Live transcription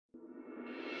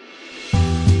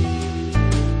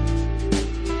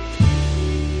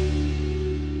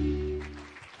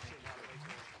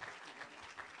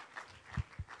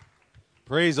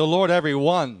Praise the Lord,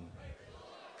 everyone.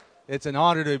 It's an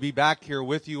honor to be back here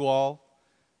with you all.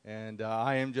 And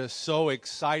I am just so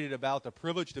excited about the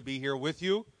privilege to be here with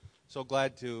you. So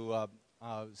glad to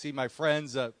see my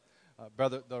friends, the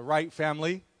Wright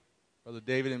family, Brother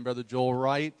David and Brother Joel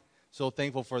Wright. So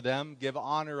thankful for them. Give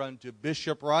honor unto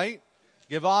Bishop Wright.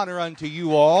 Give honor unto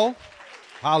you all.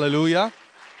 Hallelujah.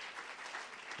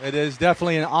 It is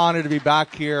definitely an honor to be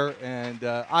back here, and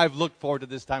I've looked forward to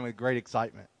this time with great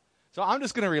excitement. So I'm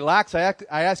just going to relax. I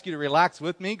ask you to relax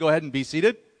with me. Go ahead and be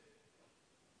seated.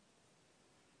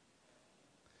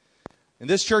 And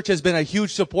this church has been a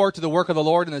huge support to the work of the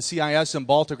Lord in the CIS and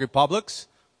Baltic Republics.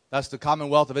 That's the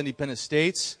Commonwealth of Independent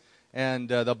States and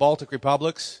the Baltic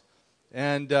Republics.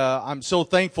 And I'm so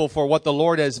thankful for what the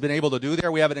Lord has been able to do there.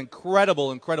 We have an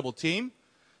incredible, incredible team.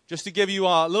 Just to give you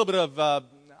a little bit of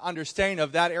understanding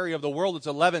of that area of the world, it's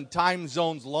 11 time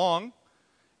zones long.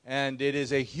 And it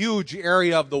is a huge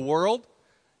area of the world.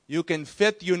 You can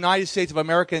fit the United States of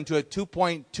America into it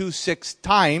 2.26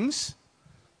 times.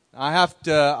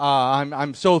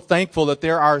 I'm so thankful that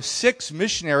there are 6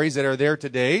 missionaries that are there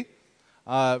today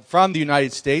from the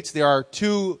United States. There are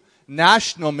 2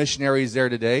 national missionaries there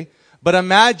today. But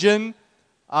imagine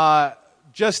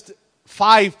just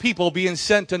 5 people being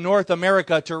sent to North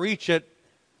America to reach it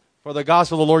for the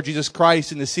gospel of the Lord Jesus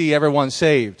Christ and to see everyone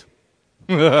saved.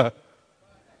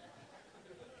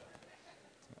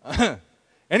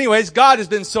 Anyways, God has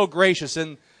been so gracious,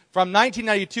 and from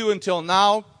 1992 until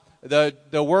now,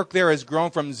 the work there has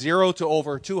grown from 0 to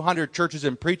over 200 churches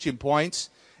and preaching points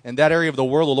in that area of the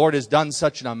world. The Lord has done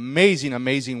such an amazing,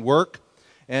 amazing work,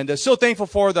 and so thankful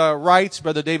for the Wrights,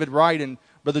 Brother David Wright and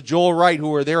Brother Joel Wright, who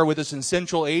were there with us in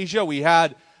Central Asia. We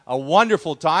had a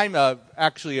wonderful time,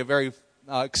 actually a very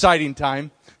exciting time.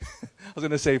 I was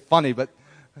going to say funny, but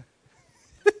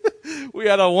we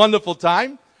had a wonderful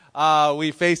time.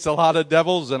 We faced a lot of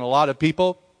devils and a lot of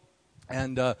people,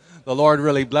 and the Lord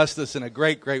really blessed us in a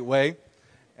great, great way.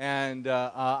 And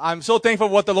I'm so thankful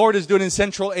for what the Lord is doing in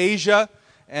Central Asia.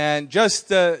 And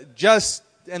just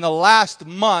in the last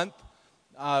month,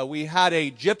 we had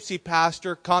a gypsy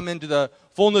pastor come into the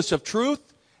fullness of truth,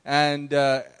 and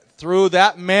through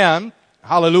that man,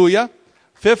 hallelujah,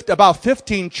 about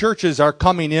 15 churches are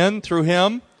coming in through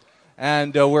him,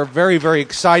 and we're very, very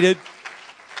excited.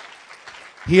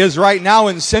 He is right now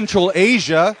in Central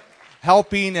Asia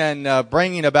helping and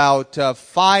bringing about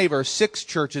 5 or 6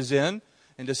 churches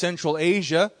into Central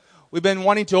Asia. We've been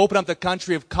wanting to open up the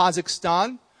country of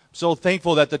Kazakhstan. So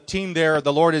thankful that the team there,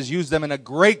 the Lord has used them in a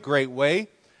great, great way.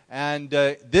 And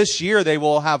this year they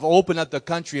will have opened up the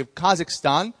country of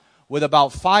Kazakhstan with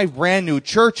about 5 brand new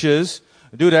churches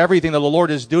due to everything that the Lord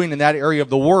is doing in that area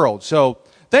of the world. So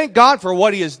thank God for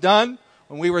what He has done.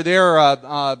 When we were there,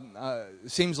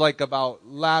 seems like about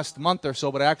last month or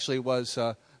so, but actually was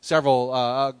a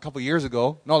couple years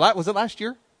ago. No, was it last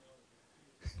year?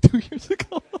 2 years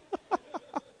ago.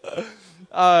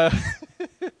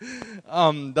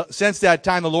 Since that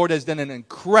time, the Lord has done an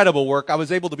incredible work. I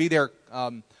was able to be there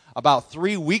about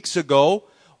 3 weeks ago.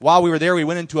 While we were there, we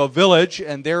went into a village,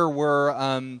 and there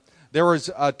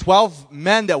was 12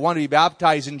 men that wanted to be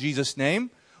baptized in Jesus'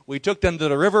 name. We took them to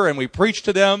the river, and we preached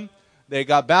to them. They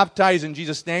got baptized in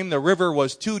Jesus' name. The river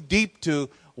was too deep to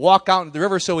walk out into the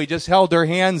river, so we just held their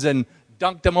hands and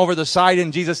dunked them over the side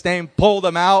in Jesus' name, pulled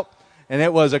them out, and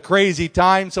it was a crazy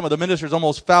time. Some of the ministers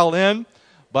almost fell in,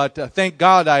 but thank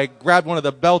God I grabbed one of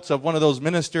the belts of one of those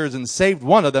ministers and saved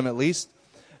one of them at least.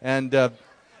 And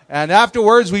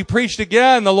afterwards we preached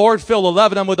again. The Lord filled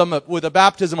 11 of them with the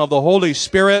baptism of the Holy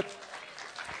Spirit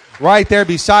right there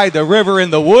beside the river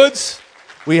in the woods.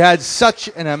 We had such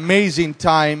an amazing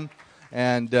time.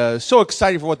 And so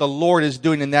excited for what the Lord is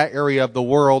doing in that area of the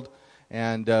world.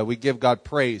 And we give God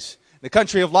praise. The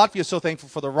country of Latvia is so thankful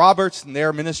for the Roberts and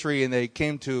their ministry. And they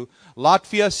came to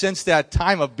Latvia since that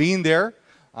time of being there.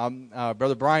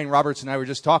 Brother Brian Roberts and I were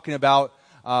just talking about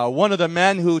one of the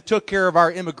men who took care of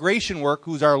our immigration work,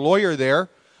 who's our lawyer there.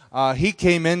 He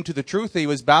came into the truth. He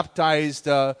was baptized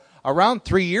around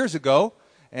 3 years ago.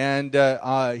 And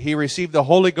he received the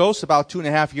Holy Ghost about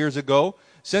 2.5 years ago.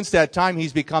 Since that time,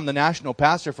 he's become the national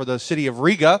pastor for the city of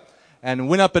Riga and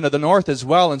went up into the north as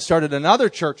well and started another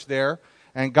church there.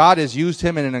 And God has used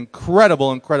him in an incredible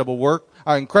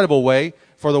way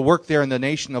for the work there in the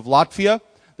nation of Latvia.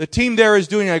 The team there is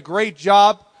doing a great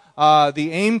job.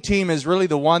 The AIM team is really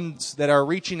the ones that are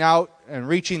reaching out and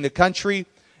reaching the country,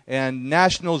 and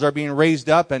nationals are being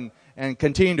raised up and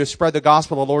continuing to spread the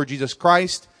gospel of the Lord Jesus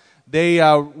Christ. They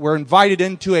were invited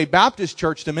into a Baptist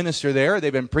church to minister there.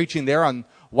 They've been preaching there on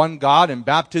one God and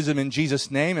baptism in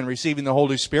Jesus' name and receiving the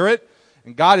Holy Spirit.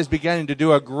 And God is beginning to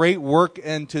do a great work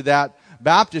into that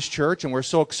Baptist Church, and we're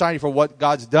so excited for what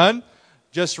God's done.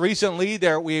 Just recently,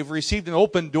 we've received an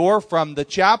open door from the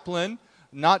chaplain,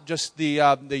 not just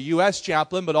the U.S.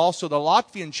 chaplain, but also the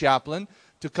Latvian chaplain,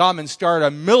 to come and start a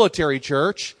military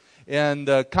church in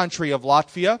the country of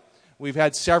Latvia. We've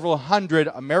had several hundred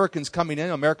Americans coming in,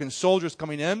 American soldiers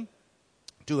coming in,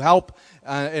 to help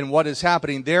in what is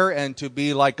happening there and to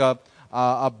be like a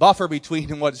buffer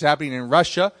between what is happening in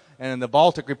Russia and in the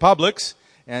Baltic republics.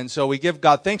 And so we give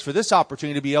God thanks for this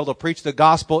opportunity to be able to preach the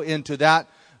gospel into that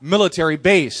military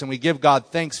base, and we give God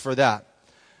thanks for that.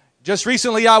 Just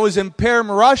recently I was in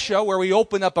Perm, Russia, where we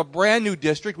opened up a brand new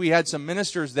district. We had some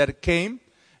ministers that came,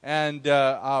 and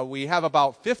we have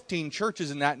about 15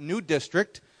 churches in that new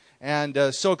district,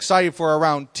 and so excited for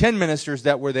around 10 ministers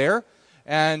that were there.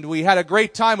 And we had a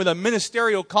great time with a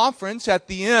ministerial conference at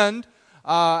the end.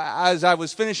 As I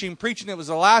was finishing preaching, it was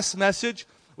the last message.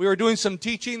 We were doing some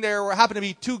teaching. There happened to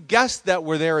be 2 guests that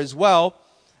were there as well.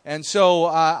 And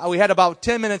so we had about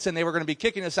 10 minutes, and they were going to be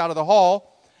kicking us out of the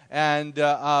hall. And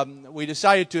we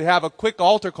decided to have a quick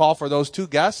altar call for those 2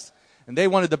 guests. And they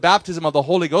wanted the baptism of the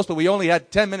Holy Ghost, but we only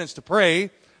had 10 minutes to pray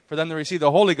for them to receive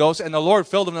the Holy Ghost. And the Lord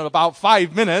filled them in about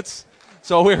 5 minutes.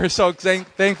 So we were so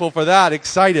thankful for that,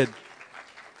 excited.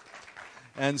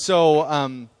 And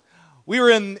so we were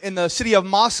in the city of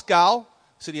Moscow.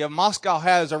 The city of Moscow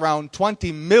has around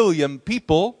 20 million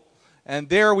people. And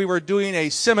there we were doing a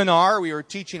seminar. We were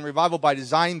teaching Revival by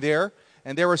Design there.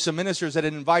 And there were some ministers that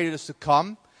had invited us to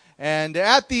come. And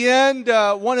at the end,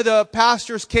 one of the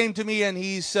pastors came to me, and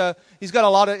he's got a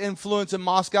lot of influence in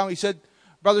Moscow. He said,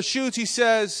 Brother Schutz, he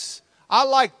says, I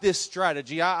like this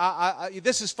strategy.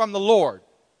 This is from the Lord.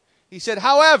 He said,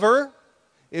 however,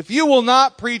 if you will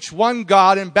not preach one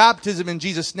God and baptism in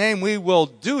Jesus' name, we will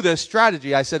do this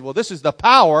strategy. I said, well, this is the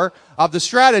power of the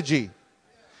strategy.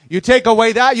 You take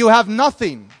away that, you have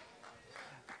nothing.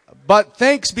 But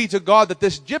thanks be to God that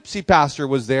this gypsy pastor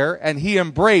was there, and he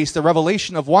embraced the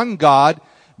revelation of one God,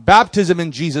 baptism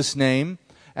in Jesus' name,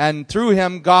 and through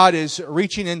him God is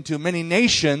reaching into many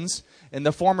nations in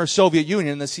the former Soviet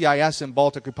Union, the CIS and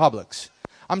Baltic republics.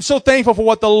 I'm so thankful for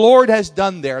what the Lord has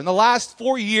done there. In the last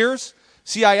 4 years,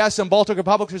 CIS and Baltic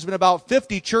republics, there's been about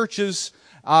 50 churches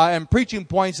and preaching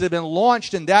points that have been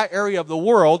launched in that area of the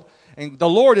world. And the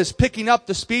Lord is picking up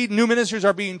the speed. New ministers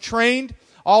are being trained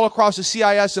all across the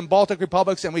CIS and Baltic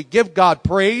republics, and we give God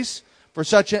praise for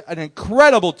such an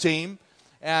incredible team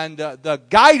and the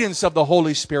guidance of the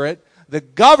Holy Spirit, the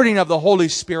governing of the Holy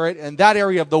Spirit in that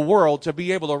area of the world to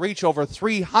be able to reach over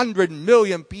 300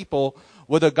 million people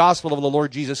with the gospel of the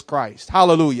Lord Jesus Christ.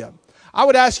 Hallelujah. I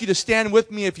would ask you to stand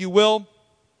with me if you will.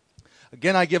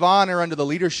 Again, I give honor unto the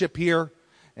leadership here,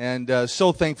 and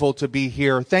so thankful to be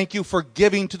here. Thank you for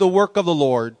giving to the work of the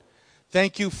Lord.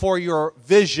 Thank you for your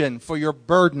vision, for your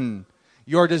burden,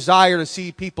 your desire to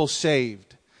see people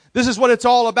saved. This is what it's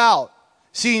all about.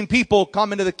 Seeing people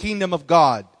come into the kingdom of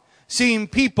God. Seeing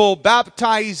people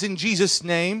baptized in Jesus'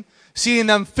 name. Seeing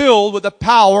them filled with the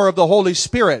power of the Holy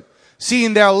Spirit.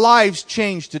 Seeing their lives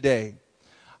change today.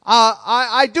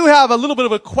 I do have a little bit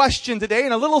of a question today,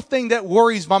 and a little thing that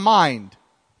worries my mind.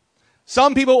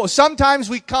 Sometimes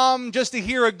we come just to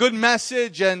hear a good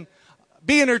message and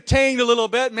be entertained a little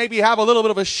bit, maybe have a little bit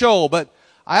of a show. But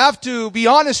I have to be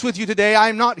honest with you today.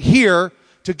 I'm not here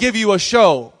to give you a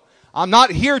show. I'm not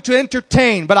here to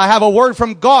entertain, but I have a word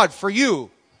from God for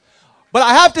you. But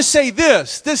I have to say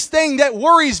this thing that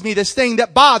worries me, this thing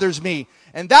that bothers me,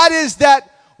 and that is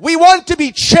that we want to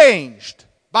be changed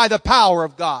by the power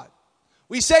of God.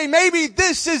 We say, maybe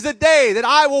this is the day that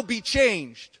I will be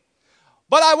changed.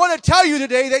 But I want to tell you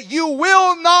today that you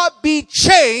will not be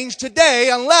changed today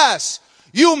unless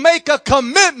you make a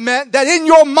commitment that in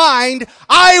your mind,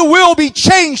 I will be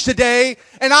changed today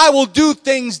and I will do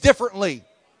things differently.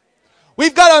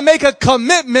 We've got to make a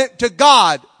commitment to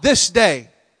God this day.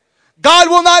 God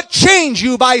will not change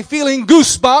you by feeling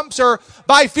goosebumps or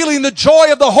by feeling the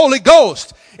joy of the Holy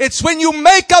Ghost. It's when you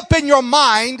make up in your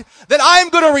mind that I'm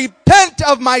going to repent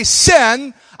of my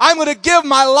sin. I'm going to give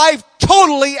my life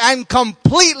totally and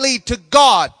completely to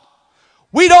God.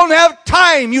 We don't have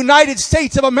time, United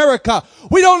States of America.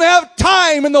 We don't have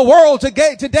time in the world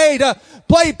today to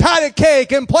play patty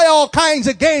cake and play all kinds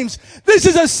of games. This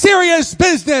is a serious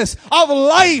business of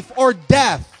life or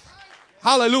death.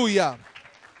 Hallelujah.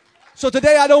 So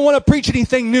today I don't want to preach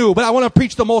anything new, but I want to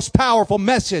preach the most powerful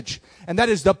message. And that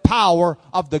is the power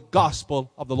of the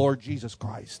gospel of the Lord Jesus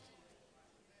Christ.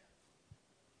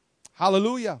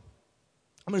 Hallelujah.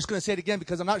 I'm just going to say it again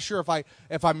because I'm not sure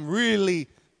if I'm really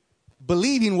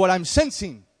believing what I'm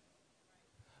sensing.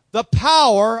 The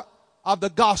power of the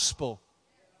gospel.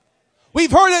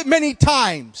 We've heard it many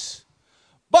times.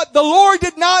 But the Lord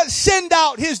did not send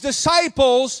out His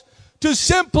disciples to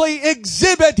simply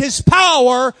exhibit His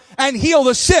power and heal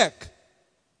the sick.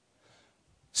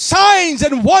 Signs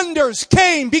and wonders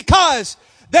came because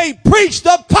they preached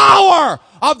the power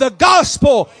of the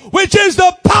gospel, which is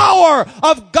the power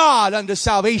of God unto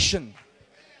salvation.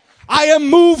 I am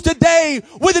moved today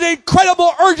with an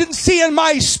incredible urgency in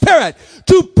my spirit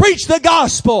to preach the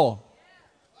gospel.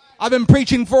 I've been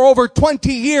preaching for over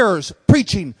 20 years.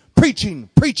 Preaching.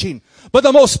 But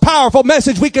the most powerful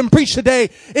message we can preach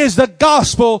today is the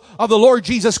gospel of the Lord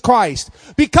Jesus Christ.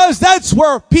 Because that's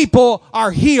where people are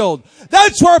healed.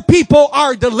 That's where people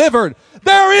are delivered.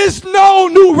 There is no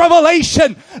new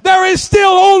revelation. There is still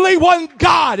only one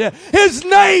God. His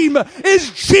name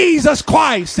is Jesus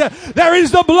Christ. There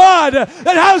is the blood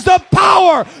that has the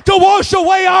power to wash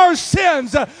away our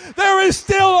sins. There is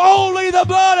still only the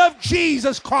blood of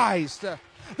Jesus Christ.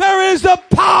 There is the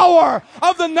power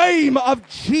of the name of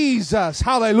Jesus.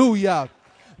 Hallelujah.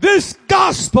 This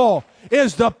gospel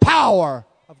is the power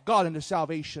of God unto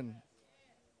salvation.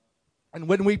 And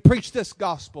when we preach this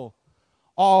gospel,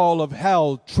 all of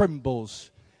hell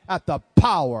trembles at the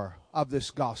power of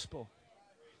this gospel.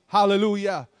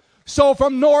 Hallelujah. So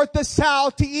from north to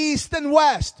south to east and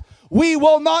west, we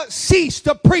will not cease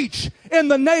to preach in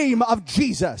the name of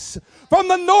Jesus. From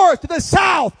the north to the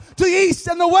south to the east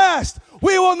and the west,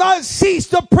 we will not cease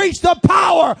to preach the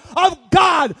power of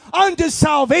God unto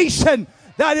salvation.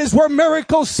 That is where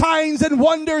miracles, signs, and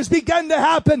wonders begin to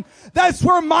happen. That's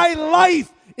where my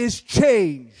life is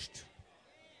changed.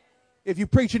 If you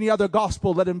preach any other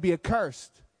gospel, let him be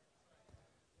accursed.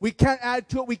 We can't add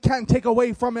to it. We can't take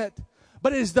away from it.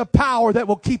 But it is the power that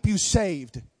will keep you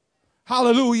saved.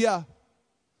 Hallelujah.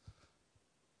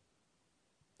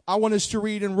 I want us to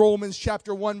read in Romans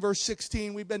chapter 1 verse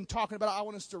 16. We've been talking about it. I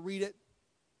want us to read it.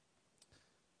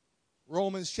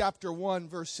 Romans chapter 1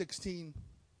 verse 16.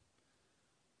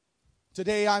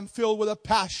 Today I'm filled with a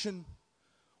passion,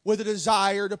 with a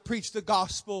desire to preach the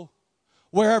gospel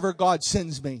wherever God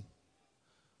sends me.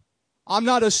 I'm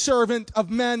not a servant of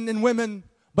men and women,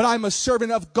 but I'm a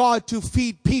servant of God to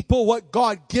feed people what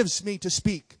God gives me to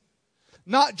speak.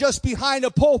 Not just behind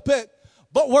a pulpit,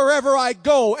 but wherever I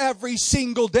go every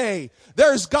single day.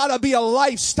 There's got to be a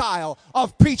lifestyle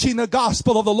of preaching the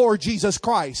gospel of the Lord Jesus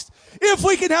Christ. If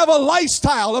we can have a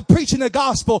lifestyle of preaching the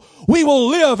gospel, we will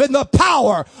live in the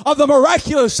power of the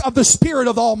miraculous of the Spirit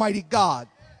of the Almighty God.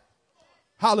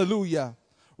 Hallelujah.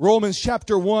 Romans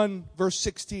chapter 1 verse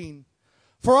 16.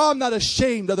 For I'm not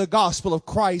ashamed of the gospel of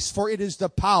Christ, for it is the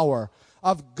power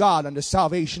of God unto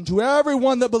salvation to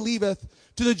everyone that believeth,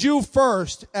 to the Jew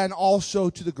first, and also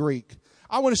to the Greek.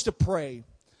 I want us to pray.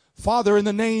 Father, in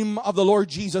the name of the Lord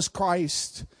Jesus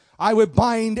Christ, I would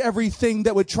bind everything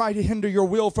that would try to hinder your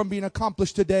will from being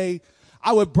accomplished today.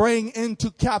 I would bring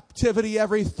into captivity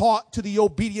every thought to the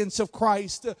obedience of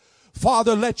Christ.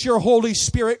 Father, let your Holy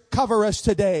Spirit cover us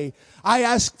today. I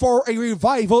ask for a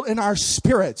revival in our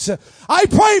spirits. I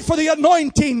pray for the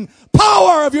anointing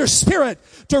power of your Spirit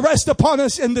to rest upon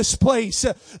us in this place.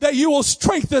 That you will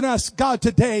strengthen us, God,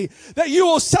 today. That you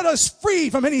will set us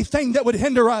free from anything that would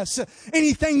hinder us.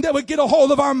 Anything that would get a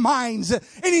hold of our minds.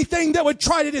 Anything that would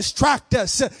try to distract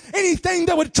us. Anything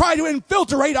that would try to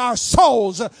infiltrate our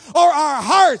souls or our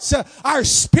hearts, our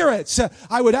spirits.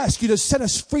 I would ask you to set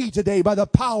us free today by the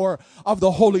power of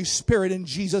the Holy Spirit in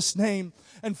Jesus' name.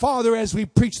 And Father, as we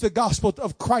preach the gospel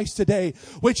of Christ today,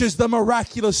 which is the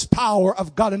miraculous power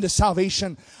of God unto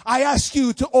salvation, I ask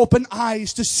you to open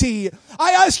eyes to see.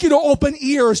 I ask you to open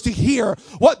ears to hear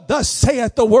what thus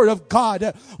saith the word of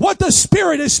God. What the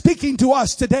Spirit is speaking to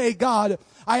us today, God.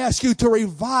 I ask you to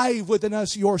revive within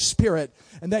us your Spirit,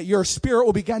 and that your Spirit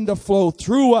will begin to flow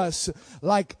through us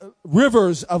like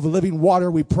rivers of living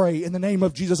water, we pray. In the name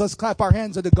of Jesus, let's clap our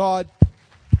hands unto God.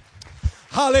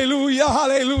 Hallelujah,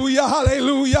 hallelujah,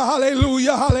 hallelujah,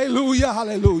 hallelujah, hallelujah,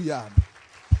 hallelujah.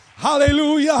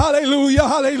 Hallelujah, hallelujah,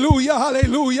 hallelujah,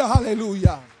 hallelujah,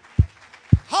 hallelujah.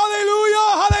 Hallelujah,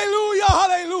 hallelujah,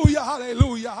 hallelujah,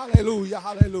 hallelujah, hallelujah,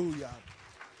 hallelujah.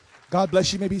 God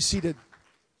bless you. You may be seated.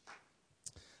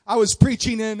 I was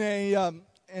preaching in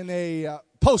a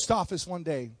post office one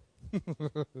day.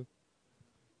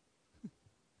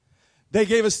 They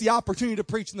gave us the opportunity to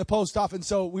preach in the post office, and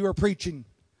so we were preaching.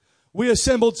 We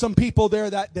assembled some people there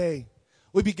that day.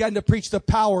 We began to preach the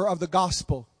power of the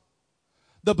gospel,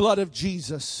 the blood of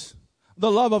Jesus, the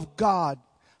love of God,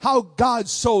 how God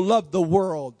so loved the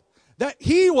world that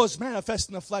he was manifest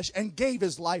in the flesh and gave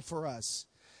his life for us.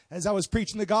 As I was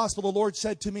preaching the gospel, the Lord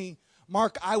said to me,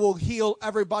 Mark, I will heal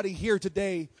everybody here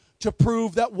today to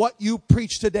prove that what you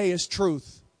preach today is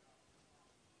truth.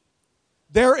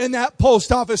 There in that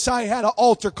post office, I had an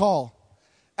altar call.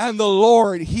 And the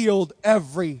Lord healed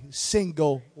every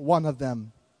single one of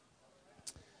them.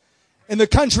 In the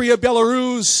country of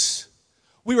Belarus,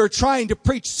 we were trying to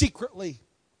preach secretly.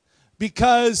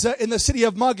 Because in the city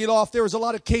of Mogilov, there was a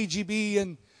lot of KGB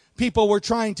and people were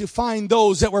trying to find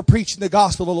those that were preaching the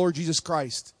gospel of the Lord Jesus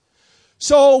Christ.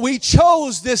 So we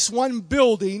chose this one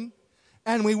building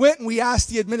and we went and we asked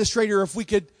the administrator if we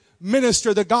could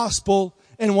minister the gospel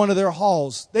in one of their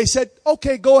halls. They said,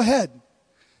 okay, go ahead.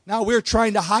 Now we're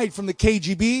trying to hide from the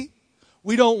KGB.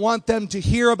 We don't want them to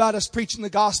hear about us preaching the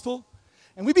gospel.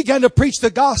 And we began to preach the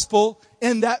gospel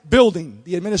in that building.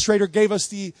 The administrator gave us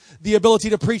the ability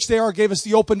to preach there, or gave us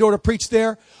the open door to preach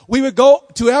there. We would go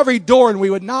to every door and we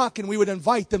would knock and we would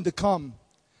invite them to come.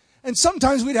 And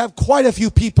sometimes we'd have quite a few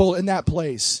people in that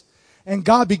place. And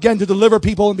God began to deliver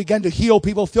people and began to heal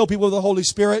people, fill people with the Holy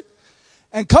Spirit.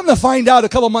 And come to find out a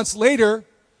couple months later,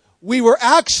 we were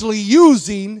actually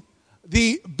using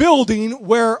the building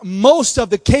where most of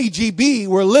the KGB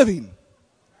were living.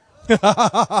 But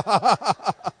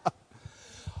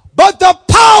the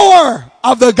power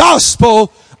of the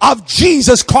gospel of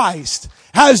Jesus Christ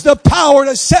has the power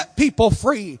to set people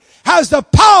free, has the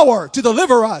power to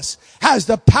deliver us, has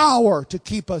the power to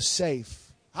keep us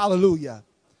safe. Hallelujah.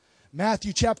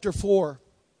 Matthew chapter 4.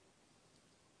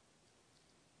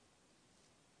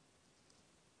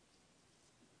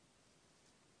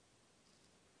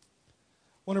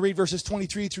 I want to read verses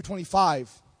 23 through 25.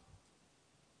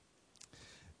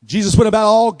 Jesus went about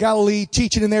all Galilee,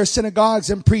 teaching in their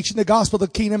synagogues and preaching the gospel of the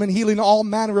kingdom and healing all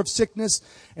manner of sickness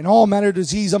and all manner of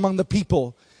disease among the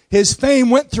people. His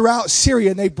fame went throughout Syria,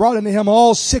 and they brought unto him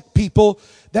all sick people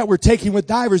that were taken with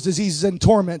divers diseases and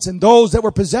torments, and those that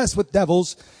were possessed with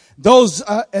devils, those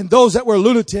that were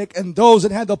lunatic, and those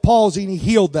that had the palsy, and he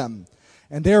healed them.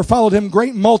 And there followed him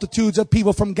great multitudes of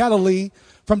people from Galilee,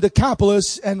 from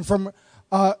Decapolis, and from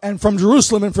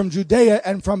Jerusalem, and from Judea,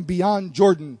 and from beyond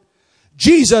Jordan.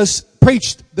 Jesus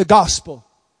preached the gospel.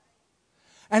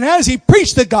 And as he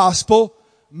preached the gospel,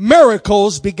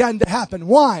 miracles began to happen.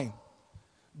 Why?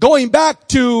 Going back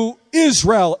to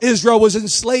Israel, Israel was in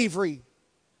slavery.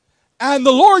 And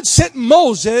the Lord sent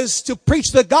Moses to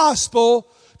preach the gospel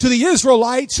to the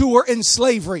Israelites who were in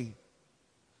slavery.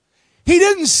 He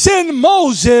didn't send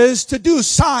Moses to do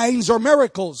signs or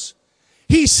miracles.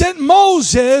 He sent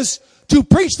Moses to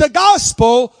preach the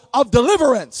gospel of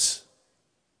deliverance.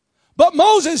 But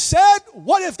Moses said,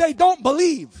 what if they don't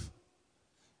believe?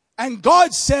 And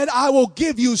God said, I will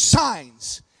give you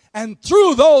signs. And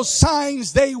through those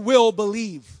signs, they will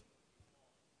believe.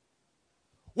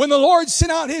 When the Lord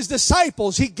sent out his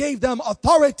disciples, he gave them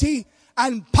authority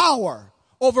and power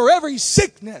over every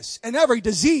sickness and every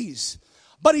disease.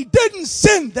 But he didn't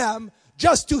send them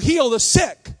just to heal the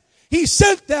sick. He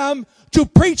sent them to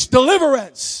preach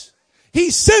deliverance.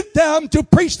 He sent them to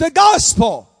preach the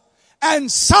gospel.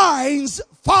 And signs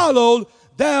followed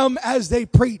them as they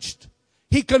preached.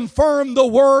 He confirmed the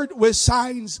word with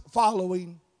signs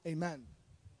following. Amen.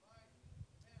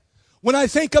 When I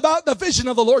think about the vision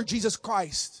of the Lord Jesus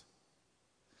Christ,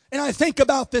 and I think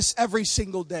about this every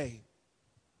single day,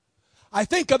 I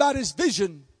think about his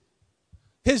vision,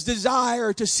 his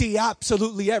desire to see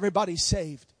absolutely everybody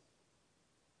saved.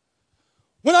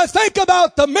 When I think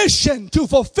about the mission to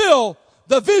fulfill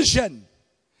the vision,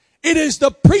 it is the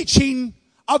preaching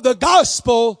of the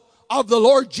gospel of the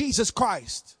Lord Jesus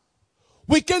Christ.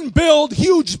 We can build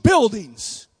huge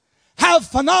buildings, have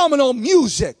phenomenal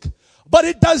music, but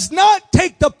it does not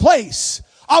take the place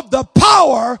of the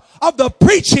power of the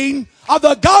preaching of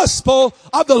the gospel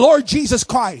of the Lord Jesus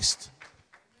Christ.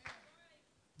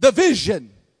 The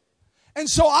vision. And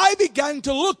so I began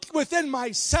to look within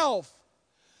myself.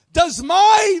 Does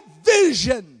my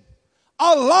vision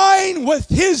align with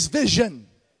his vision?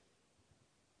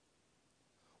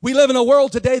 We live in a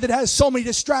world today that has so many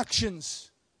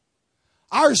distractions.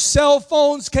 Our cell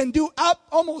phones can do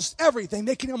almost everything.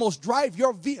 They can almost drive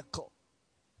your vehicle.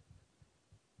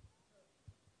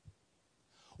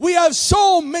 We have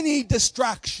so many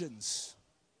distractions.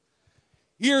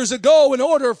 Years ago, in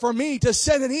order for me to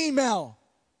send an email,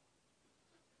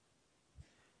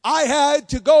 I had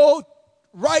to go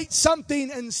write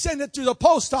something and send it to the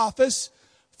post office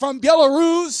from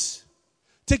Belarus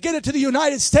to get it to the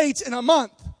United States in a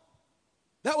month.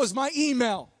 That was my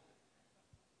email.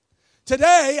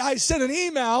 Today, I send an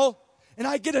email and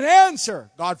I get an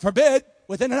answer, God forbid,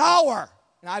 within an hour.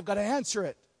 And I've got to answer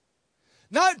it.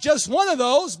 Not just one of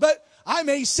those, but I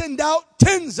may send out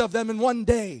tens of them in one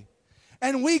day.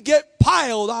 And we get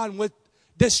piled on with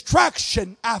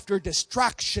distraction after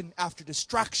distraction after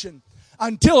distraction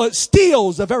until it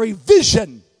steals the very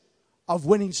vision of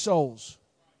winning souls.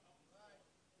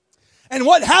 And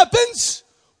what happens?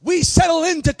 We settle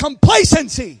into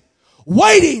complacency,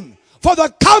 waiting for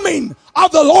the coming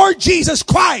of the Lord Jesus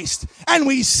Christ. And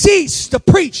we cease to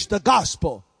preach the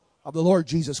gospel of the Lord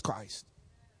Jesus Christ.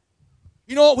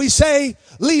 You know what we say?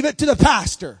 Leave it to the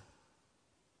pastor.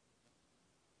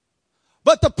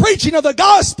 But the preaching of the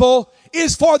gospel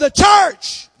is for the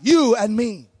church, you and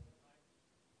me.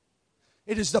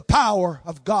 It is the power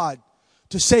of God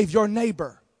to save your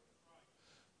neighbor,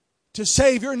 to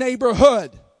save your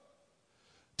neighborhood,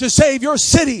 to save your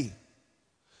city,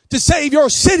 to save your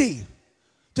city,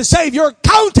 to save your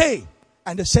county,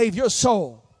 and to save your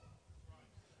soul.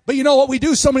 But you know what we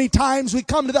do so many times? We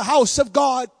come to the house of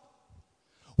God.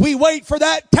 We wait for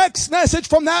that text message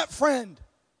from that friend.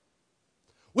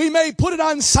 We may put it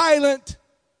on silent,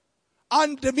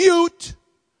 on mute,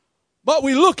 but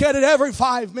we look at it every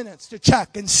 5 minutes to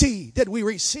check and see, did we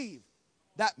receive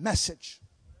that message?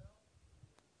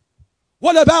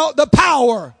 What about the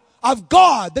power of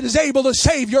God that is able to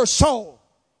save your soul?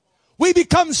 We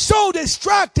become so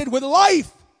distracted with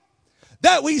life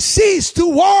that we cease to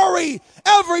worry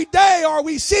every day, or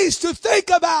we cease to think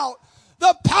about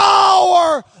the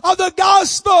power of the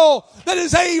gospel that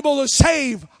is able to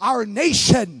save our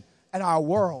nation and our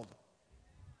world.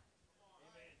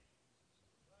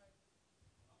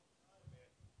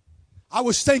 I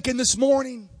was thinking this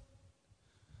morning,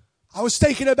 I was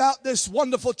thinking about this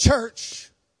wonderful church,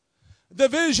 the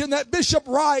vision that Bishop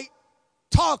Wright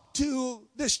talked to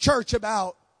this church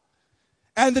about,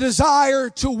 and the desire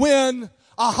to win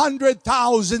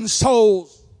 100,000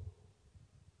 souls.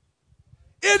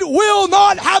 It will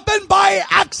not happen by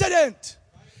accident.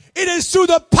 It is through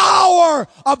the power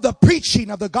of the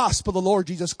preaching of the gospel of the Lord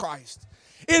Jesus Christ.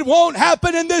 It won't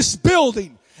happen in this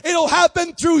building. It'll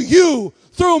happen through you,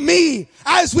 through me,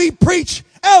 as we preach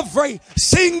every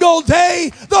single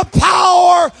day the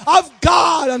power of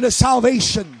God unto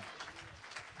salvation.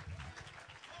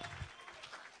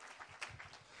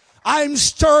 I'm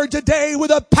stirred today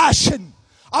with a passion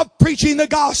of preaching the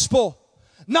gospel.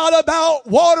 Not about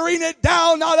watering it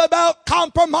down, not about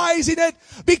compromising it,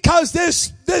 because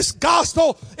this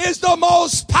gospel is the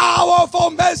most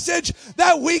powerful message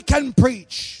that we can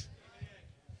preach.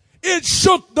 It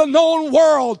shook the known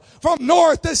world from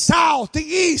north to south, the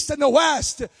east and the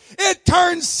west. It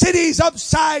turned cities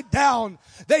upside down.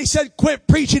 They said, quit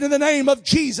preaching in the name of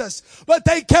Jesus. But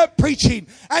they kept preaching,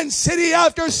 and city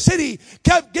after city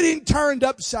kept getting turned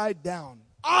upside down.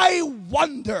 I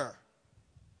wonder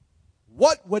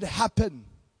what would happen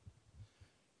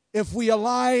if we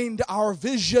aligned our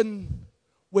vision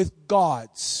with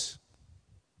God's.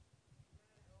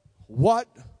 What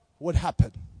would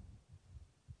happen?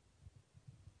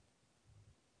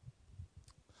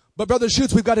 But Brother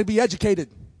Schutz, we've got to be educated.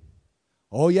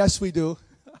 Oh, yes, we do.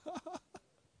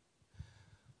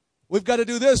 We've got to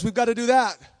do this, we've got to do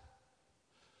that.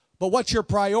 But what's your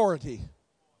priority?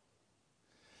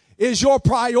 Is your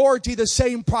priority the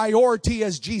same priority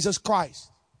as Jesus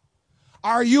Christ?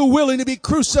 Are you willing to be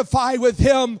crucified with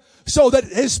Him so that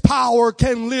His power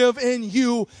can live in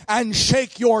you and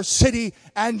shake your city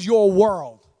and your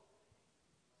world?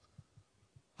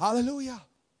 Hallelujah.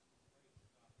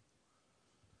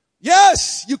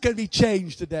 Yes, you can be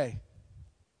changed today.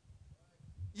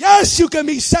 Yes, you can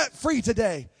be set free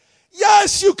today.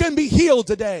 Yes, you can be healed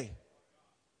today.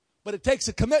 But it takes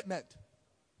a commitment.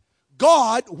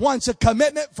 God wants a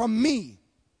commitment from me.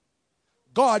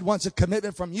 God wants a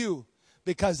commitment from you,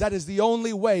 because that is the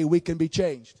only way we can be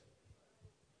changed.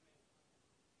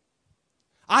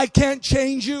 I can't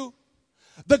change you.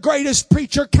 The greatest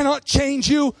preacher cannot change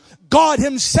you. God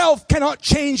Himself cannot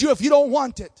change you if you don't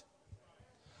want it.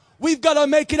 We've got to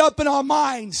make it up in our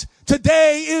minds.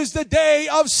 Today is the day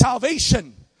of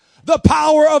salvation. The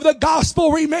power of the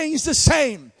gospel remains the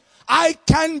same. I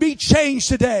can be changed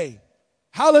today.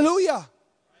 Hallelujah.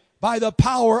 By the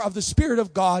power of the Spirit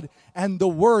of God and the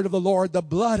word of the Lord, the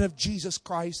blood of Jesus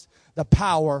Christ, the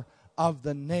power of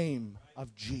the name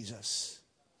of Jesus.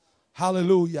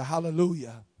 Hallelujah,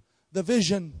 hallelujah. The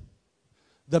vision,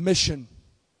 the mission.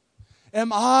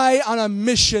 Am I on a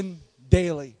mission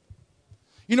daily?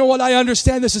 You know what? I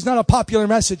understand this is not a popular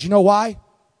message. You know why?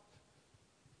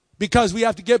 Because we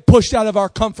have to get pushed out of our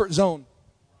comfort zone.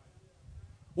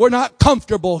 We're not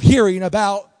comfortable hearing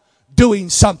about doing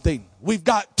something. We've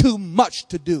got too much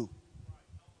to do.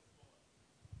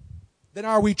 Then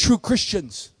are we true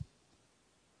Christians?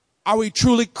 Are we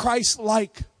truly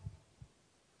Christ-like?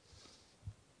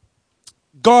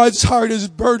 God's heart is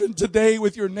burdened today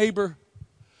with your neighbor.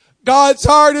 God's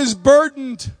heart is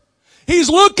burdened. He's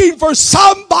looking for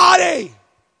somebody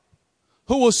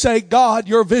who will say, God,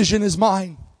 your vision is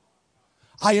mine.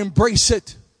 I embrace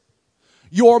it.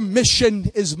 Your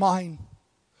mission is mine.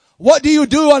 What do you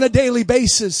do on a daily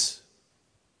basis?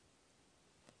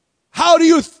 What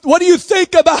do you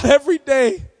think about every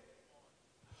day?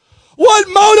 What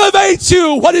motivates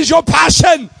you? What is your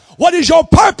passion? What is your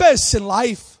purpose in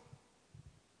life?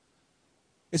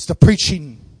 It's the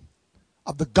preaching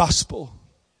of the gospel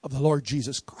of the Lord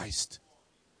Jesus Christ.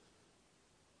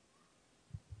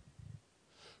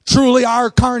 Truly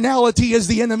our carnality is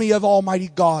the enemy of Almighty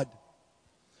God.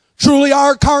 Truly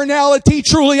our carnality,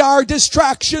 truly our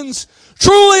distractions,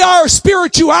 truly our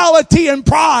spirituality and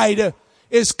pride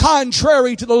is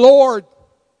contrary to the Lord.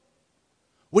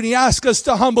 When He asks us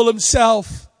to humble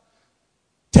Himself,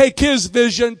 take His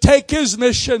vision, take His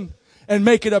mission, and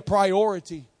make it a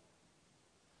priority.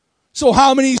 So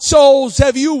how many souls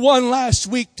have you won last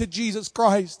week to Jesus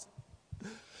Christ?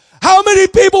 How many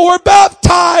people were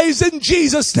baptized in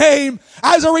Jesus' name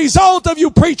as a result of you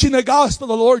preaching the gospel of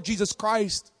the Lord Jesus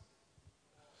Christ?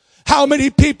 How many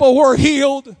people were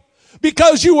healed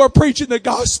because you were preaching the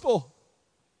gospel?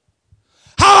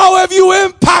 How have you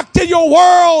impacted your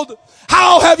world?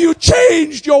 How have you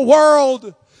changed your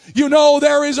world? You know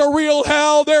there is a real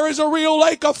hell, there is a real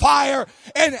lake of fire,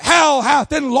 and hell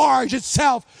hath enlarged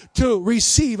itself to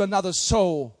receive another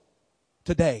soul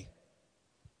today.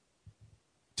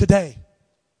 Today.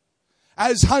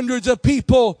 As hundreds of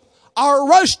people are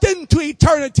rushed into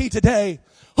eternity today,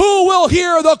 who will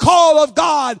hear the call of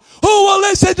God? Who will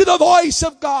listen to the voice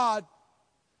of God?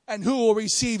 And who will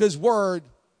receive His word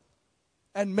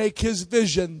and make His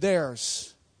vision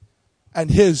theirs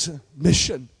and His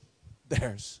mission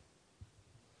theirs?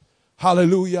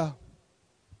 Hallelujah.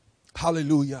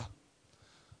 Hallelujah.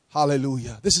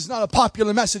 Hallelujah. This is not a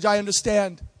popular message, I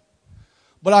understand.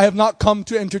 But I have not come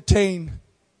to entertain.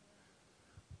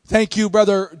 Thank you,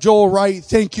 Brother Joel Wright.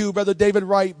 Thank you, Brother David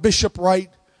Wright, Bishop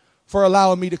Wright, for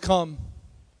allowing me to come.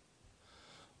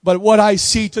 But what I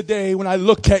see today when I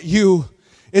look at you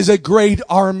is a great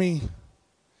army.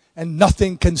 And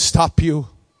nothing can stop you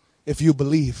if you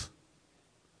believe.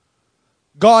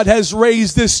 God has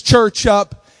raised this church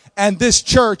up, and this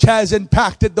church has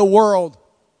impacted the world.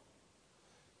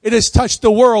 It has touched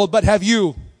the world, but have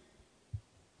you?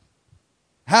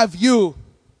 Have you?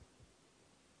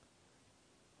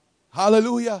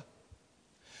 Hallelujah.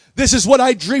 This is what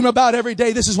I dream about every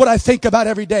day. This is what I think about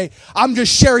every day. I'm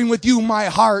just sharing with you my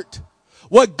heart.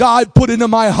 What God put into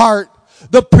my heart.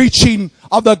 The preaching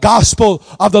of the gospel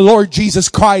of the Lord Jesus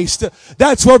Christ.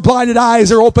 That's where blinded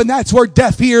eyes are open. That's where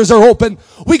deaf ears are open.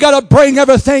 We got to bring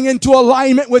everything into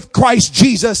alignment with Christ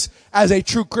Jesus as a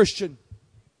true Christian.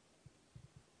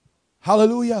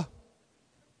 Hallelujah.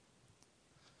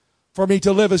 For me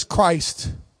to live is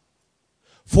Christ.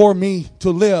 For me to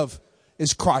live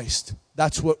is Christ.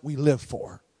 That's what we live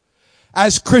for.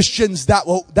 As Christians,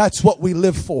 that's what we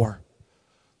live for.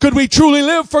 Could we truly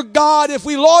live for God if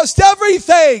we lost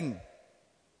everything?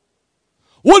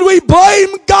 Would we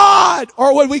blame God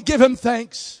or would we give Him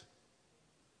thanks?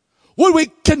 Would we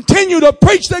continue to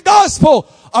preach the gospel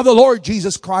of the Lord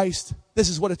Jesus Christ? This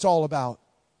is what it's all about.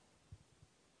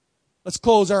 Let's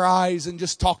close our eyes and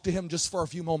just talk to Him just for a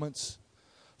few moments.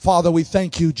 Father, we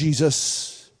thank you,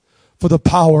 Jesus, for the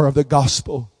power of the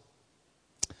gospel.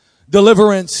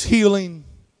 Deliverance, healing,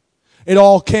 it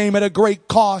all came at a great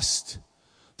cost.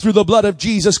 Through the blood of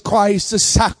Jesus Christ, the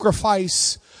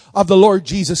sacrifice of the Lord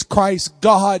Jesus Christ.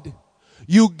 God,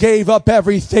 you gave up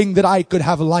everything that I could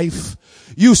have life.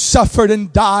 You suffered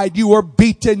and died. You were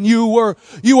beaten. You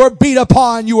were beat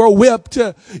upon. You were whipped.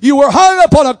 You were hung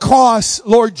upon a cross,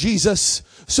 Lord Jesus,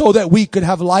 so that we could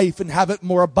have life and have it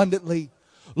more abundantly.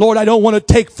 Lord, I don't want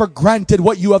to take for granted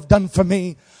what you have done for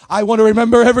me. I want to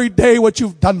remember every day what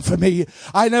you've done for me.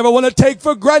 I never want to take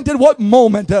for granted what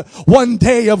moment, one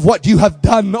day of what you have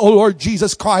done, oh Lord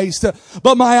Jesus Christ.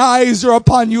 But my eyes are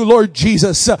upon you, Lord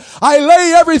Jesus. I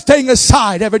lay everything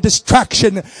aside, every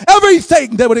distraction,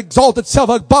 everything that would exalt itself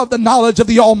above the knowledge of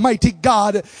the Almighty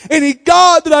God. Any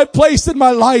God that I've placed in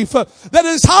my life that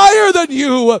is higher than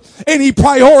you. Any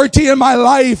priority in my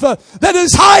life that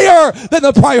is higher than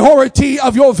the priority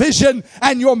of your vision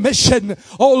and your mission.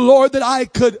 Oh Lord, that I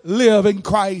could live in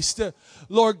Christ.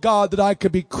 Lord God, that I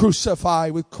could be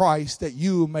crucified with Christ, that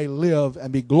you may live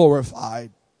and be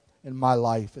glorified in my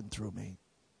life and through me.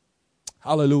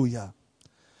 Hallelujah.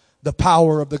 The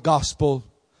power of the gospel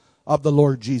of the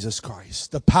Lord Jesus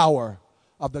Christ. The power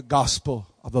of the gospel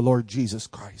of the Lord Jesus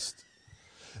Christ.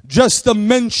 Just the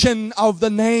mention of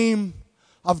the name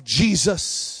of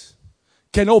Jesus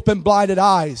can open blinded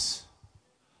eyes.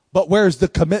 But where's the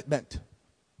commitment?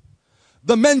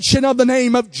 The mention of the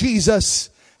name of Jesus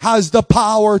has the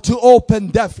power to open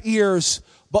deaf ears,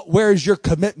 but where's your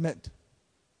commitment?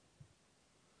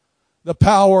 The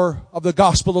power of the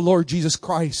gospel of the Lord Jesus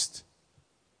Christ.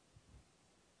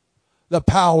 The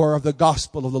power of the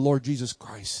gospel of the Lord Jesus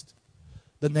Christ.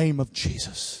 The name of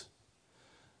Jesus.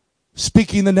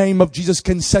 Speaking the name of Jesus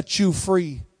can set you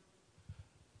free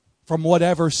from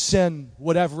whatever sin,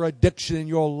 whatever addiction in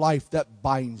your life that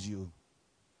binds you.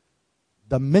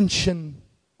 The mention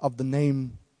of the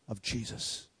name of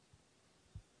Jesus.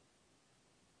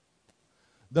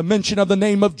 The mention of the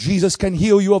name of Jesus can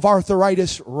heal you of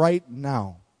arthritis right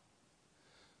now.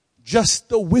 Just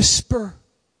the whisper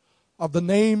of the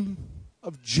name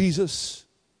of Jesus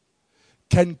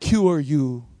can cure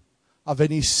you of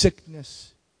any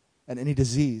sickness and any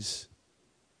disease.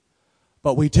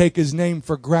 But we take His name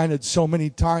for granted so many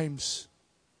times.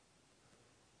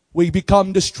 We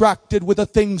become distracted with the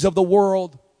things of the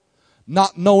world,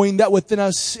 not knowing that within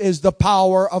us is the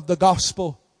power of the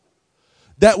gospel.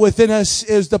 That within us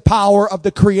is the power of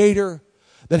the Creator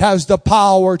that has the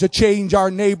power to change our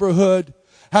neighborhood,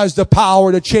 has the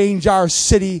power to change our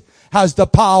city, has the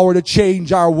power to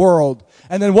change our world.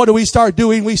 And then what do we start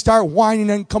doing? We start whining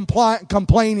and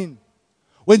complaining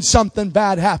when something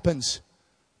bad happens.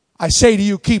 I say to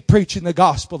you, keep preaching the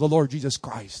gospel of the Lord Jesus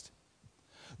Christ.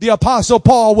 The Apostle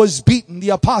Paul was beaten. The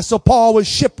Apostle Paul was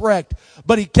shipwrecked,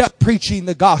 but he kept preaching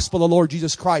the gospel of the Lord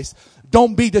Jesus Christ.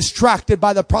 Don't be distracted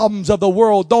by the problems of the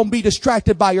world. Don't be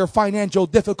distracted by your financial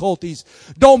difficulties.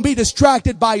 Don't be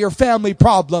distracted by your family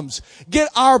problems. Get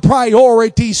our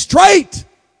priorities straight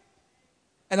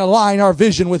and align our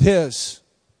vision with His.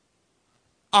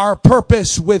 Our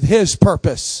purpose with His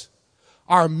purpose.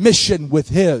 Our mission with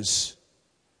His.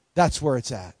 That's where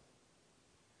it's at.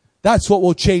 That's what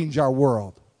will change our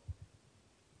world.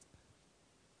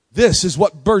 This is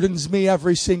what burdens me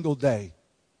every single day.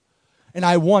 And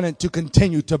I want it to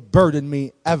continue to burden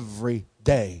me every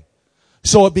day.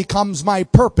 So it becomes my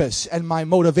purpose and my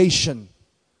motivation,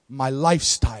 my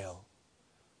lifestyle.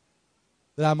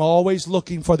 That I'm always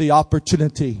looking for the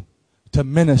opportunity to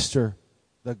minister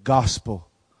the gospel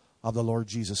of the Lord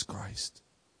Jesus Christ.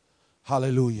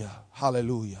 Hallelujah,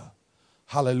 hallelujah,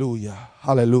 hallelujah,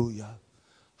 hallelujah,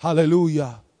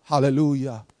 hallelujah,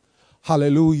 hallelujah,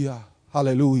 hallelujah,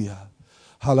 hallelujah.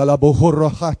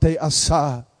 Hallelujah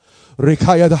asa.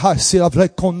 Rekaya hasil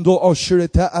avrekondo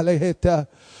oshrita aleheta.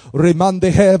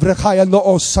 Remande hevrekaya no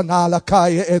osanala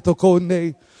kaya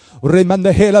etokone.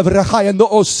 Remande hela vrekaya no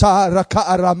osara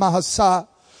kaaramahasa.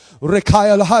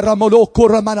 Rekaya laharamoloko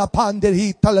ramana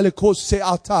panderi talalekose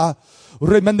ata.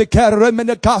 Remende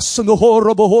keremende kasno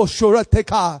horobo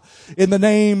shorateka. In the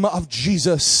name of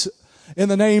Jesus. In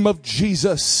the name of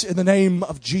Jesus. In the name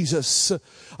of Jesus.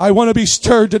 I want to be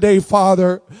stirred today,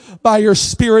 Father, by your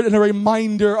Spirit and a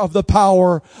reminder of the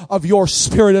power of your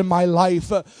Spirit in my life.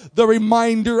 The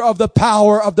reminder of the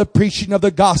power of the preaching of the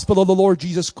gospel of the Lord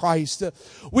Jesus Christ.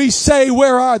 We say,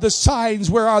 where are the signs?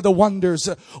 Where are the wonders?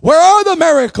 Where are the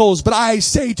miracles? But I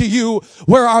say to you,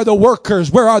 where are the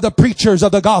workers? Where are the preachers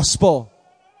of the gospel?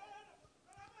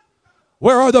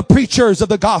 Where are the preachers of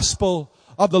the gospel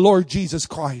of the Lord Jesus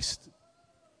Christ?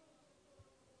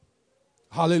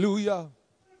 Hallelujah.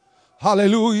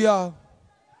 Hallelujah.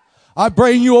 I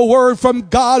bring you a word from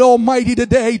God Almighty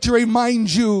today to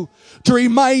remind you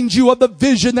of the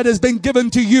vision that has been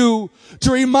given to you,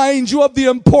 to remind you of the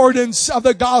importance of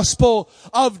the gospel,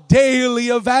 of daily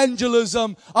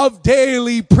evangelism, of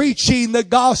daily preaching the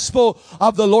gospel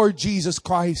of the Lord Jesus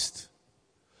Christ.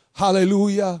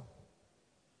 Hallelujah.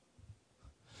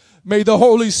 May the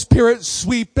Holy Spirit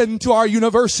sweep into our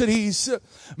universities.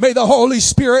 May the Holy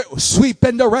Spirit sweep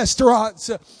into restaurants.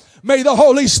 May the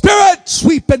Holy Spirit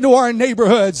sweep into our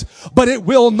neighborhoods. But it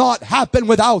will not happen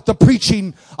without the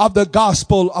preaching of the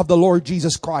gospel of the Lord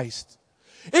Jesus Christ.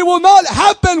 It will not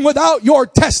happen without your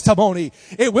testimony.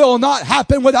 It will not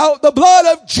happen without the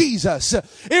blood of Jesus.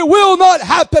 It will not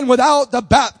happen without the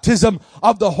baptism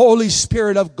of the Holy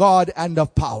Spirit of God and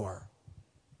of power.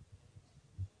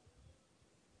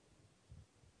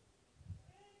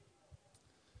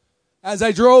 As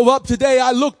I drove up today, I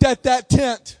looked at that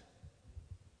tent.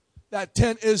 That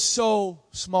tent is so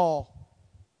small.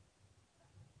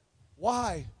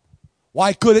 Why?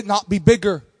 Why could it not be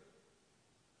bigger?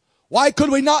 Why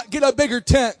could we not get a bigger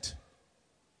tent?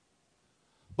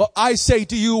 But I say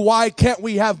to you, why can't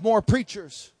we have more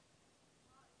preachers?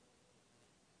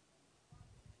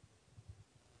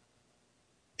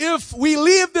 If we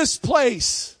leave this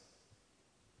place,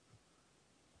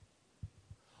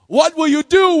 what will you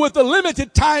do with the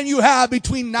limited time you have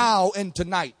between now and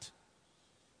tonight?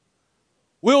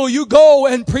 Will you go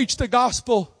and preach the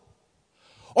gospel?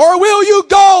 Or will you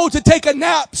go to take a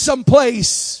nap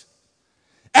someplace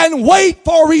and wait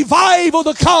for revival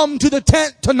to come to the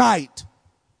tent tonight?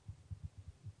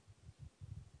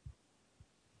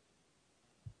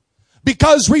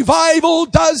 Because revival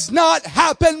does not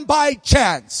happen by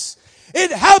chance.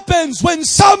 It happens when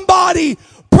somebody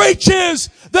preaches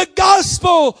the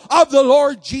gospel of the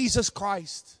Lord Jesus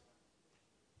Christ.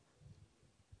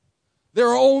 There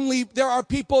are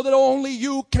people that only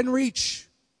you can reach.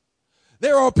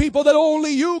 There are people that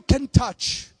only you can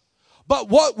touch. But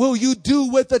what will you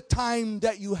do with the time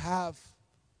that you have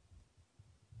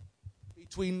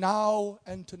between now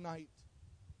and tonight?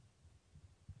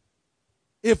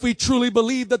 If we truly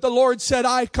believe that the Lord said,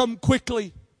 I come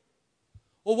quickly.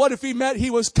 Well, what if He meant He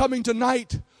was coming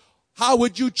tonight? How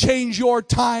would you change your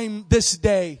time this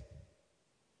day?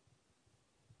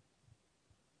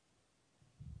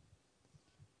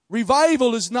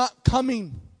 Revival is not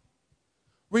coming.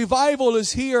 Revival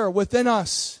is here within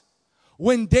us.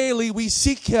 When daily we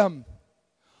seek Him.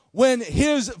 When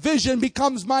His vision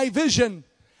becomes my vision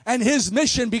and His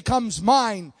mission becomes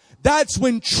mine. That's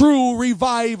when true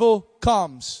revival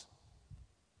comes.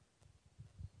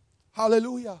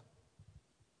 Hallelujah.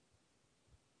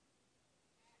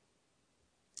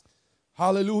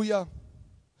 Hallelujah.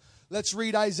 Let's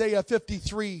read Isaiah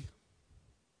 53.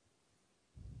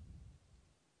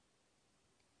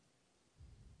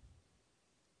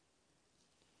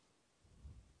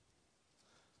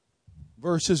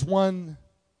 Verses 1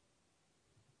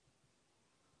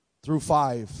 through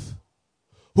 5.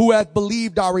 Who hath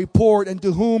believed our report, and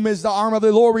to whom is the arm of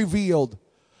the Lord revealed?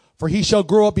 For he shall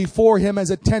grow up before him as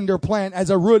a tender plant, as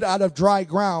a root out of dry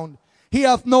ground. He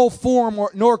hath no form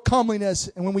nor comeliness,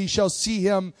 and when we shall see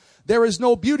him, there is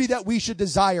no beauty that we should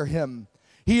desire him.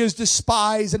 He is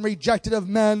despised and rejected of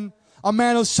men, a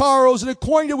man of sorrows and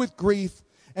acquainted with grief.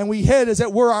 And we hid, as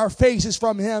it were, our faces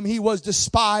from him. He was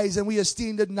despised, and we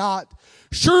esteemed it not.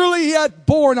 Surely he had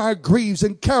borne our griefs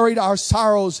and carried our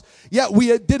sorrows. Yet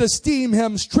we did esteem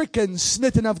him stricken,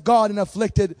 smitten of God, and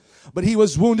afflicted. But he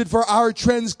was wounded for our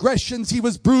transgressions. He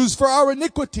was bruised for our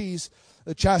iniquities.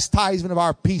 The chastisement of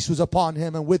our peace was upon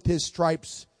him, and with his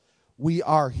stripes we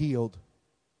are healed.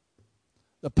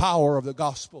 The power of the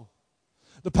gospel.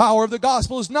 The power of the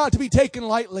gospel is not to be taken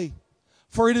lightly,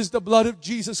 for it is the blood of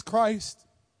Jesus Christ.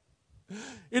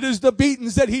 It is the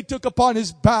beatings that he took upon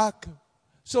his back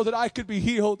so that I could be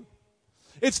healed.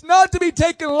 It's not to be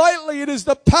taken lightly. It is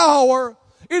the power.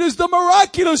 It is the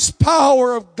miraculous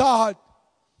power of God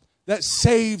that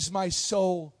saves my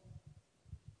soul.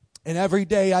 And every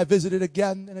day I visit it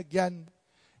again and again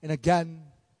and again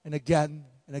and again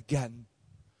and again.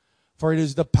 For it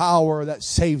is the power that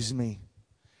saves me.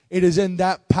 It is in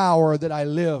that power that I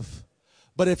live.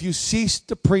 But if you cease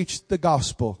to preach the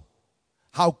gospel,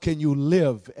 how can you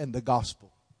live in the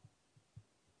gospel?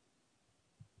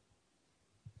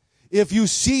 If you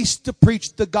cease to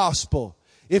preach the gospel,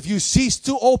 if you cease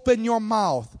to open your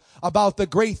mouth about the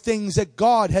great things that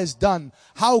God has done,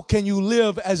 how can you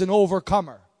live as an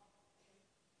overcomer?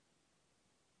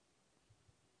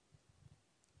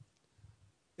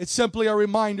 It's simply a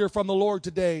reminder from the Lord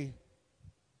today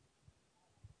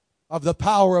of the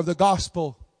power of the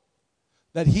gospel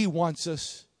that He wants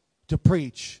us to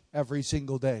preach every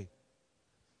single day.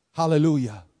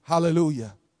 Hallelujah.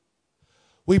 Hallelujah.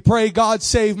 We pray, God,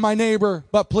 save my neighbor,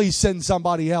 but please send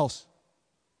somebody else.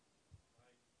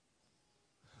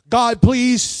 God,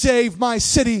 please save my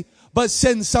city, but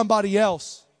send somebody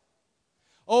else.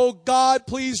 Oh, God,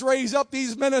 please raise up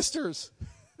these ministers.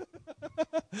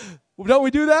 Don't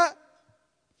we do that?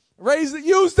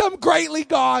 Use them greatly,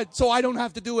 God, so I don't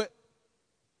have to do it.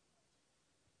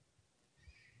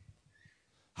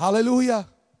 Hallelujah.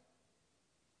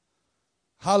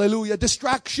 Hallelujah.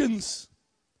 Distractions.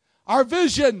 Our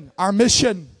vision, our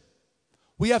mission.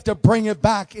 We have to bring it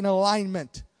back in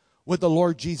alignment with the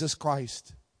Lord Jesus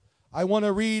Christ. I want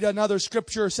to read another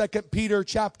scripture, 2 Peter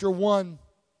chapter 1,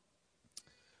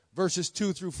 verses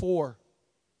 2 through 4.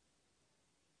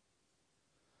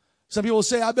 Some people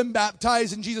say, I've been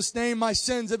baptized in Jesus' name. My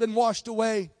sins have been washed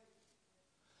away.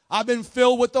 I've been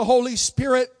filled with the Holy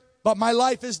Spirit, but my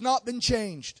life has not been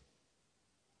changed.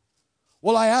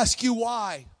 Well, I ask you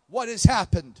why? What has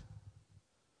happened?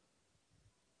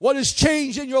 What has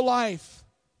changed in your life?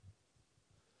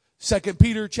 2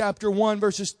 Peter chapter 1,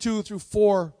 verses 2 through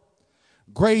 4.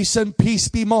 Grace and peace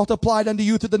be multiplied unto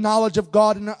you through the knowledge of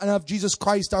God and of Jesus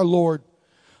Christ our Lord,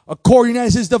 according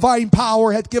as His divine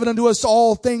power hath given unto us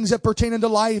all things that pertain unto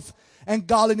life and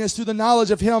godliness, through the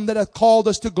knowledge of Him that hath called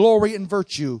us to glory and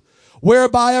virtue,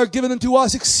 whereby are given unto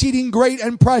us exceeding great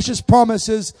and precious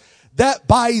promises, that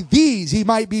by these he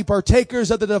might be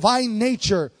partakers of the divine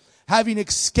nature, having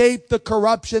escaped the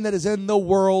corruption that is in the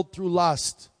world through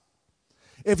lust.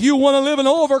 If you want to live an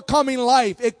overcoming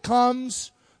life, it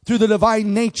comes through the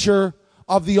divine nature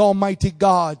of the Almighty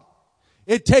God.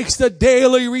 It takes the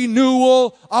daily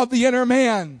renewal of the inner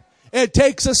man. It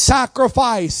takes a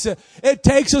sacrifice. It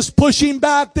takes us pushing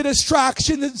back the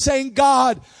distractions and saying,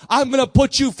 God, I'm going to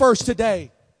put you first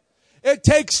today. It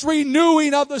takes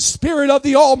renewing of the Spirit of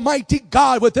the Almighty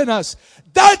God within us.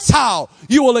 That's how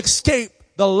you will escape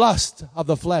the lust of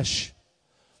the flesh.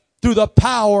 Through the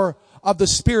power of the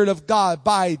Spirit of God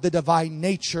by the divine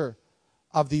nature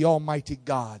of the Almighty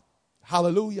God.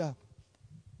 Hallelujah.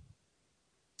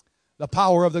 The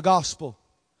power of the gospel.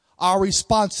 Our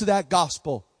response to that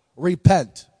gospel.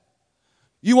 Repent.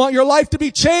 You want your life to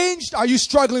be changed? Are you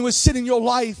struggling with sin in your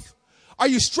life? Are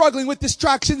you struggling with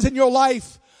distractions in your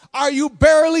life? Are you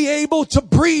barely able to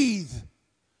breathe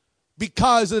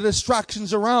because of the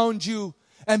distractions around you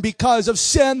and because of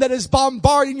sin that is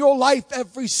bombarding your life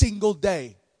every single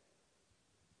day?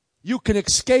 You can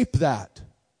escape that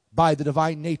by the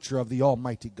divine nature of the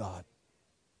Almighty God.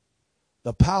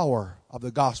 The power of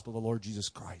the gospel of the Lord Jesus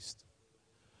Christ.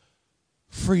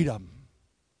 Freedom.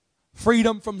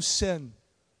 Freedom from sin.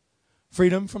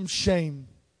 Freedom from shame.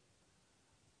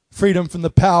 Freedom from the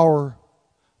power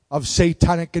of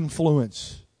satanic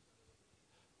influence.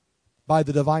 By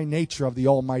the divine nature of the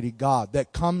Almighty God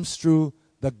that comes through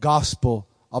the gospel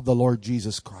of the Lord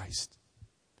Jesus Christ.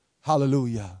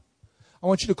 Hallelujah. I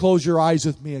want you to close your eyes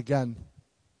with me again.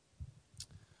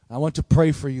 I want to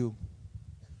pray for you.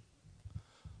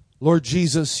 Lord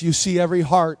Jesus, you see every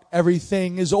heart.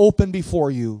 Everything is open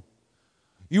before you.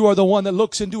 You are the one that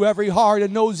looks into every heart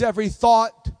and knows every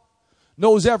thought,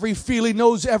 knows every feeling,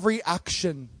 knows every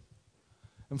action.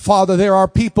 And Father, there are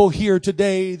people here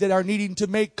today that are needing to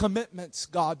make commitments,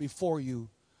 God, before you.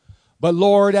 But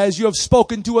Lord, as you have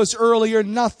spoken to us earlier,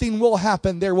 nothing will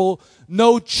happen.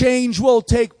 No change will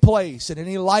take place in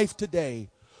any life today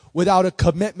without a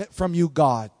commitment from you,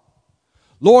 God.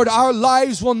 Lord, our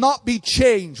lives will not be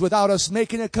changed without us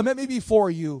making a commitment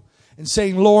before you and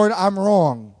saying, Lord, I'm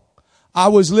wrong. I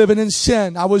was living in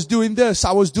sin. I was doing this.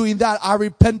 I was doing that. I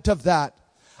repent of that.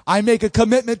 I make a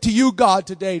commitment to you, God,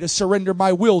 today to surrender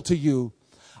my will to you.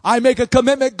 I make a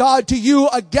commitment, God, to you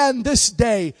again this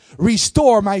day.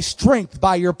 Restore my strength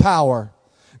by your power.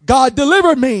 God,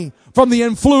 deliver me from the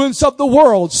influence of the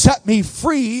world. Set me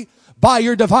free by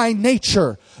your divine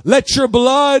nature. Let your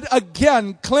blood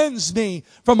again cleanse me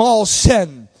from all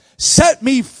sin. Set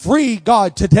me free,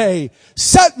 God, today.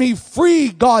 Set me free,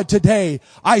 God, today.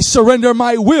 I surrender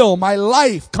my will, my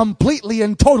life completely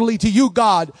and totally to you,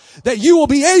 God, that you will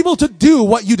be able to do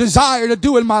what you desire to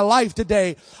do in my life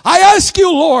today. I ask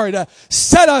you, Lord,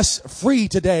 set us free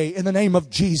today in the name of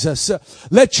Jesus.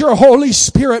 Let your Holy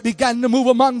Spirit begin to move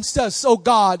amongst us, oh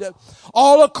God,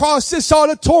 all across this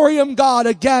auditorium, God,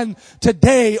 again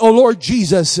today, oh Lord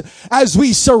Jesus, as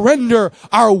we surrender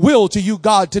our will to you,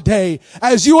 God, today,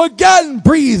 as you again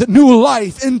breathe new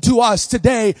life into us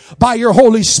today by your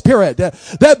Holy Spirit,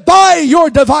 that by your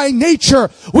divine nature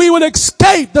we would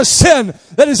escape the sin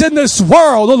that is in this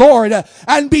world, oh Lord,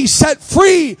 and be set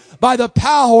free by the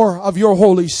power of your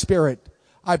Holy Spirit.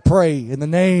 I pray in the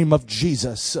name of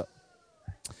Jesus.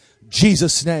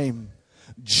 Jesus' name.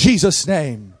 Jesus'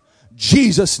 name.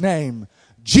 Jesus' name.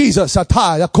 Jesus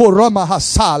ataya koroma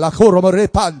hasala koroma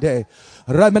repande.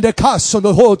 In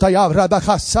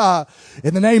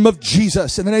the name of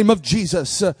Jesus, in the name of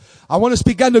Jesus, I want us to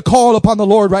begin to call upon the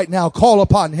Lord right now. Call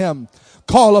upon Him.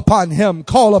 Call upon Him.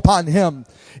 Call upon Him.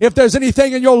 If there's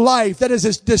anything in your life that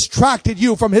has distracted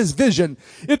you from His vision,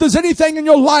 if there's anything in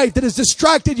your life that has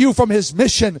distracted you from His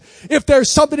mission, if there's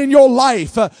something in your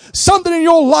life that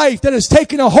has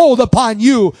taken a hold upon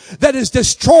you, that has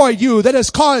destroyed you, that has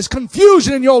caused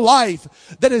confusion in your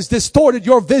life, that has distorted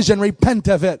your vision, repent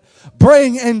of it.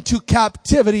 Bring into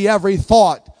captivity every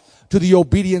thought to the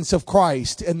obedience of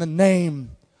Christ in the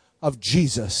name of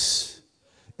Jesus.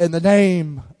 In the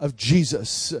name of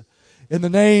Jesus. In the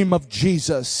name of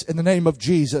Jesus. In the name of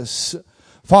Jesus.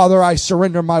 Father, I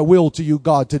surrender my will to you,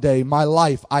 God, today. My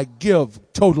life I give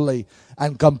totally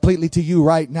and completely to you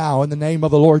right now in the name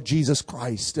of the Lord Jesus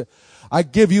Christ. I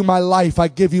give you my life. I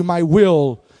give you my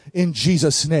will in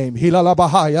Jesus' name. What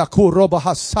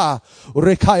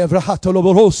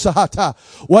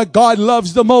God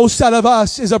loves the most out of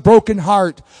us is a broken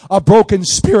heart, a broken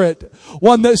spirit.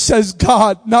 One that says,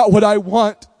 God, not what I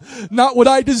want, not what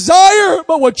I desire,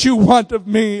 but what you want of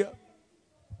me.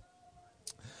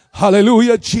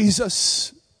 Hallelujah,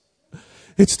 Jesus.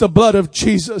 It's the blood of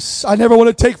Jesus. I never want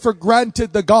to take for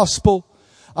granted the gospel.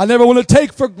 I never want to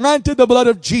take for granted the blood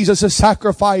of Jesus, the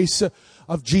sacrifice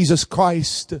of Jesus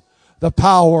Christ, the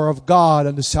power of God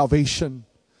and the salvation.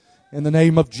 In the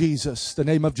name of Jesus, the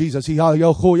name of Jesus. In the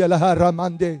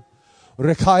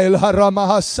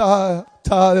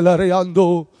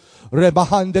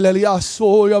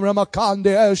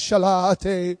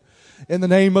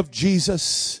name of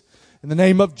Jesus. In the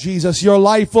name of Jesus. Your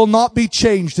life will not be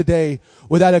changed today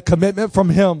without a commitment from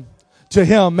Him to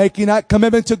Him, making that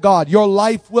commitment to God. Your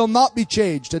life will not be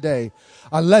changed today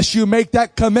unless you make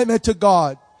that commitment to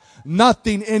God.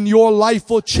 Nothing in your life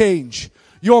will change.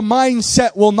 Your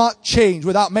mindset will not change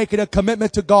without making a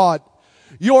commitment to God.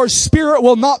 Your spirit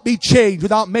will not be changed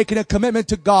without making a commitment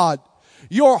to God.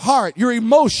 Your heart, your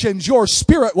emotions, your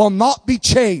spirit will not be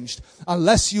changed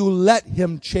unless you let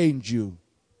Him change you.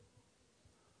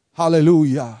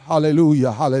 Hallelujah,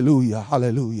 hallelujah, hallelujah,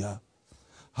 hallelujah.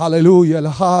 Hallelujah.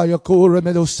 Lahaya kura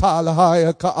medosala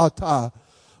haya kaata.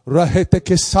 Rahete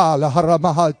kesala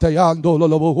haramahal tayando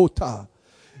lolobuhuta.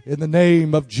 In the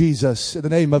name of Jesus, in the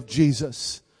name of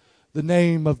Jesus, the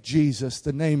name of Jesus,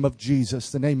 the name of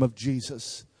Jesus, the name of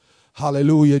Jesus.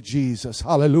 Hallelujah, Jesus.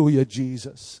 Hallelujah,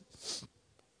 Jesus.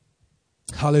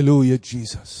 Hallelujah,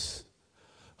 Jesus.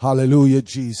 Hallelujah,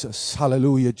 Jesus.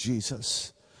 Hallelujah,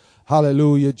 Jesus.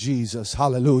 Hallelujah, Jesus.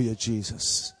 Hallelujah,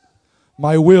 Jesus.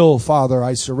 My will, Father,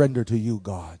 I surrender to you,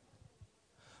 God.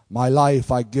 My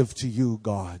life I give to you,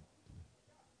 God.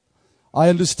 I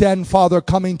understand, Father,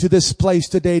 coming to this place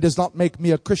today does not make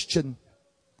me a Christian.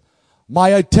 My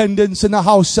attendance in the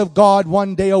house of God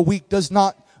one day a week does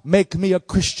not make me a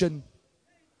Christian.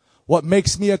 What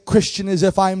makes me a Christian is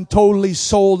if I'm totally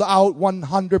sold out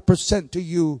 100% to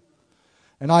you.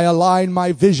 And I align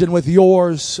my vision with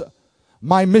yours,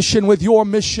 my mission with your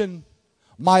mission,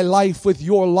 my life with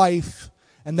your life,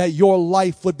 and that your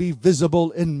life would be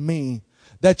visible in me,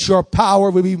 that your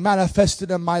power would be manifested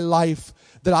in my life,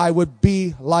 that I would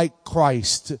be like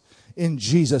Christ. In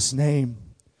Jesus' name,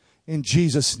 in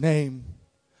Jesus' name,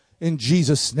 in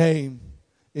Jesus' name,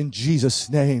 in Jesus'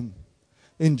 name,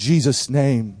 in Jesus'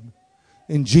 name,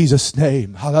 in Jesus'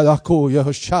 name. Hallelujah,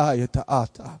 Hoshaya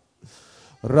ta'ata.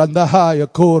 Randahaya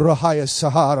korahaya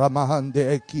sahara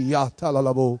mahande ekiyata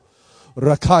lalabo.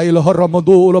 Rakaila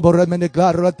haramadula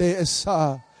boremeneglarate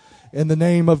esa. In the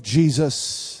name of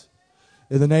Jesus.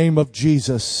 In the name of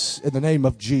Jesus. In the name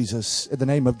of Jesus. In the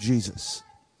name of Jesus.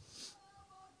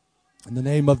 In the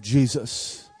name of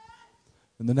Jesus.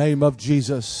 In the name of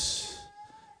Jesus.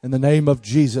 In the name of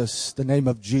Jesus. The name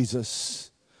of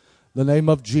Jesus. The name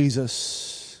of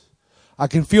Jesus. I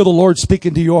can feel the Lord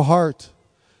speaking to your heart.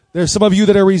 There's some of you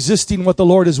that are resisting what the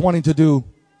Lord is wanting to do.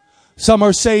 Some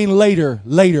are saying later,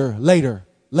 later, later,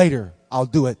 later, I'll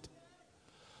do it.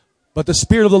 But the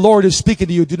Spirit of the Lord is speaking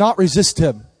to you. Do not resist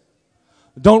Him.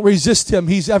 Don't resist Him.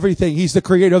 He's everything. He's the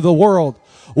creator of the world.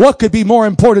 What could be more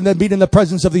important than being in the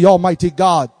presence of the Almighty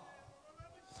God?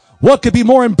 What could be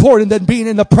more important than being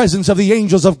in the presence of the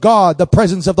angels of God, the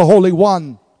presence of the Holy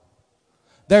One?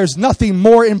 There's nothing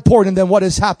more important than what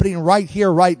is happening right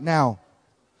here, right now.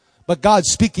 But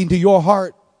God's speaking to your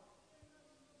heart.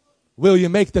 Will you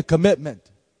make the commitment?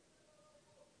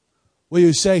 Will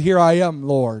you say, here I am,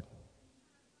 Lord.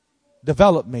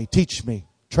 Develop me, teach me,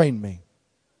 train me,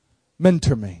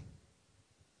 mentor me.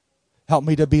 Help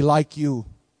me to be like you.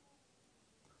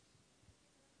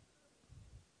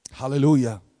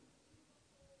 Hallelujah.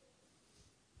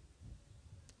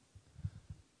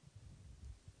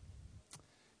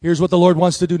 Here's what the Lord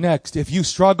wants to do next. If you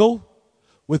struggle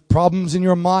with problems in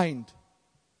your mind,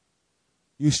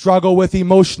 you struggle with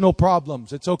emotional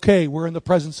problems, it's okay. We're in the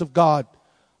presence of God.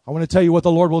 I want to tell you what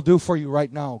the Lord will do for you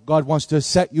right now. God wants to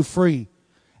set you free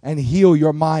and heal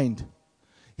your mind.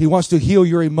 He wants to heal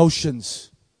your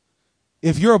emotions.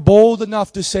 If you're bold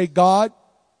enough to say, God,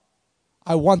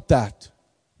 I want that,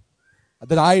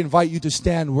 then I invite you to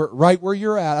stand right where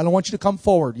you're at. I don't want you to come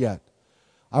forward yet.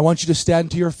 I want you to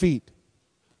stand to your feet.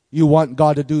 You want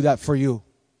God to do that for you.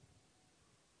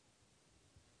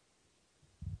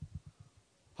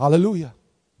 Hallelujah.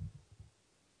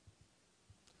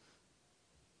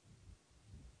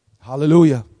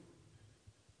 Hallelujah.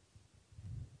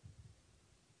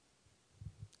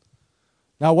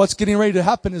 Now what's getting ready to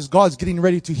happen is God's getting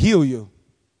ready to heal you.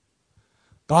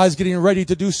 God's getting ready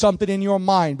to do something in your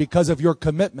mind because of your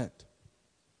commitment.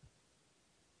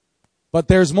 But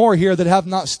there's more here that have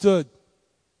not stood.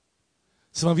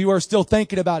 Some of you are still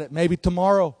thinking about it. Maybe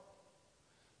tomorrow.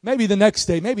 Maybe the next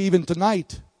day. Maybe even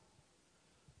tonight.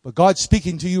 But God's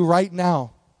speaking to you right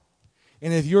now.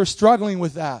 And if you're struggling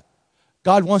with that,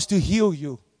 God wants to heal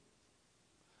you.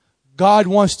 God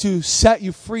wants to set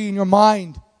you free in your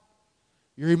mind,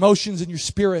 your emotions, and your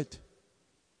spirit.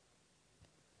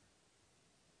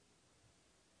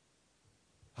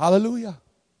 Hallelujah.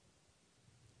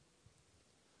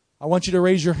 I want you to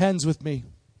raise your hands with me.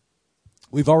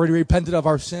 We've already repented of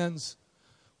our sins.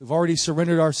 We've already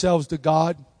surrendered ourselves to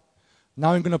God.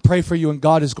 Now I'm going to pray for you, and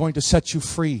God is going to set you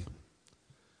free.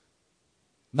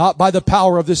 Not by the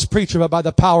power of this preacher, but by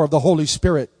the power of the Holy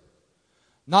Spirit.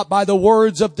 Not by the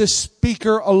words of this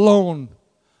speaker alone,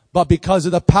 but because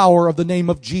of the power of the name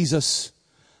of Jesus.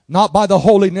 Not by the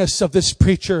holiness of this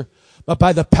preacher, but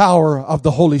by the power of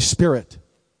the Holy Spirit.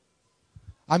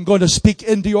 I'm going to speak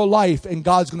into your life, and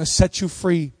God's going to set you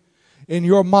free in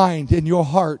your mind, in your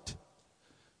heart.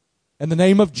 In the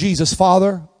name of Jesus,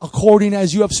 Father, according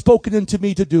as you have spoken unto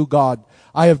me to do, God,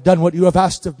 I have done what you have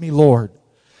asked of me, Lord.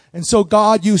 And so,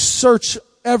 God, you search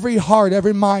every heart,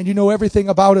 every mind. You know everything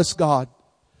about us, God.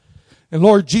 And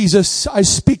Lord Jesus, I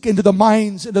speak into the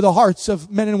minds, into the hearts of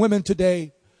men and women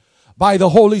today by the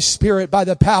Holy Spirit, by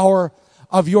the power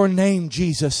of your name,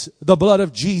 Jesus, the blood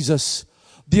of Jesus,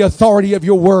 the authority of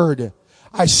your word.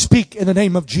 I speak in the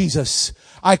name of Jesus.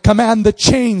 I command the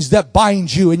chains that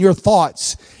bind you in your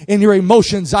thoughts, in your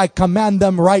emotions. I command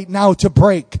them right now to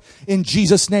break. In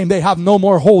Jesus' name, they have no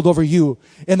more hold over you.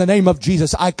 In the name of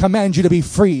Jesus, I command you to be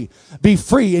free. Be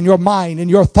free in your mind, in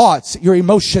your thoughts, your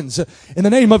emotions. In the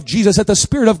name of Jesus, that the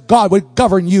Spirit of God would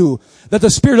govern you. That the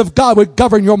Spirit of God would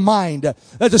govern your mind.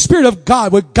 That the Spirit of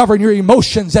God would govern your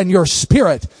emotions and your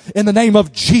spirit. In the name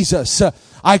of Jesus,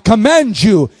 I command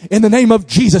you in the name of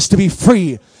Jesus to be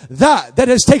free. That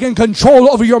has taken control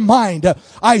over your mind,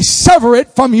 I sever it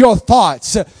from your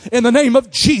thoughts in the name of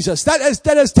Jesus. That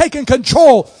has taken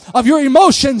control of your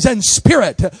emotions and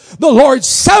spirit. The Lord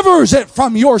severs it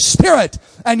from your spirit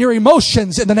and your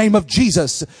emotions in the name of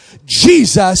Jesus.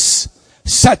 Jesus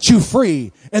set you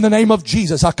free in the name of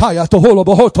Jesus. I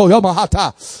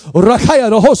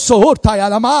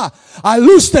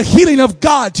loose the healing of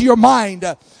God to your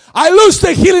mind. I loose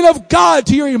the healing of God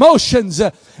to your emotions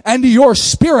and to your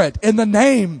spirit in the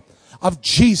name of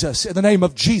Jesus. In the name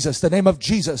of Jesus. The name of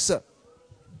Jesus.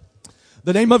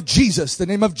 The name of Jesus. The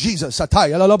name of Jesus.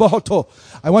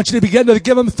 I want you to begin to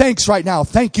give him thanks right now.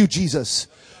 Thank you, Jesus.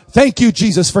 Thank you,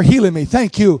 Jesus, for healing me.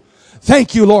 Thank you.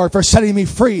 Thank you, Lord, for setting me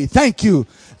free. Thank you.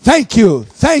 Thank you.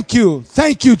 Thank you.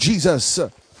 Thank you, Jesus. In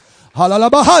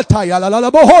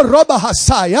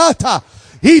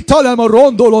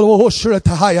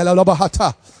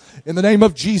the name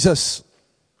of Jesus.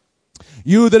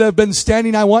 You that have been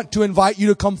standing, I want to invite you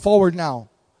to come forward now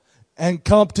and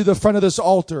come up to the front of this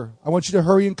altar. I want you to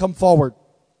hurry and come forward.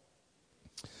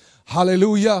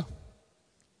 Hallelujah.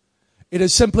 It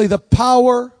is simply the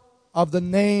power of the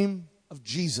name of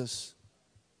Jesus.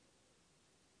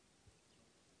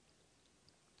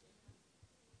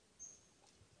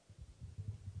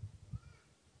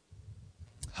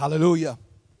 Hallelujah.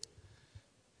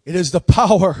 It is the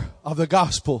power of the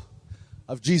gospel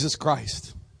of Jesus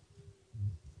Christ.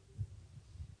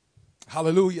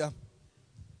 Hallelujah.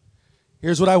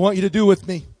 Here's what I want you to do with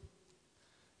me.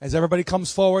 As everybody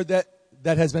comes forward that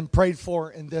has been prayed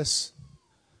for in this,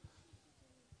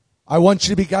 I want you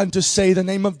to begin to say the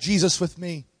name of Jesus with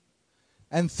me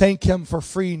and thank him for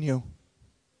freeing you.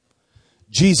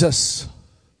 Jesus,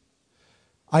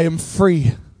 I am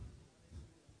free.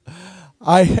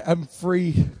 I am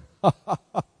free.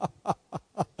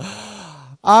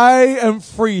 I am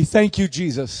free. Thank you,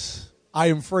 Jesus. I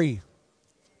am free.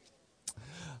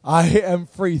 I am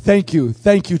free. Thank you.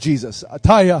 Thank you, Jesus.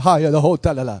 I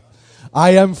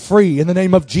am free in the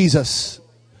name of Jesus.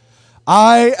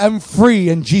 I am free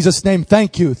in Jesus' name.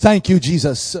 Thank you. Thank you,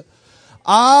 Jesus.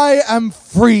 I am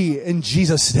free in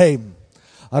Jesus' name.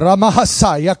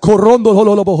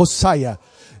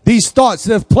 These thoughts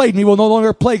that have plagued me will no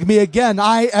longer plague me again.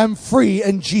 I am free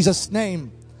in Jesus'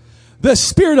 name. The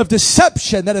spirit of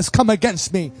deception that has come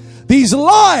against me, these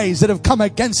lies that have come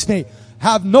against me,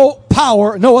 have no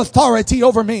power, no authority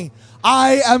over me.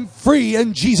 I am free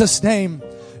in Jesus' name.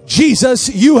 Jesus,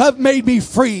 you have made me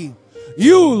free.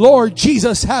 You, Lord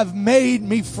Jesus, have made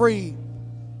me free.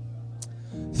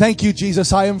 Thank you,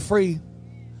 Jesus. I am free.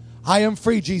 I am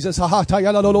free, Jesus. I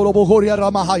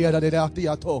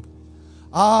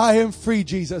am free,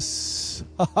 Jesus.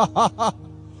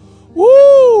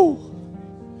 Woo!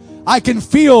 I can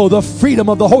feel the freedom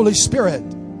of the Holy Spirit.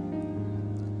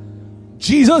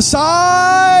 Jesus,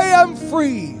 I am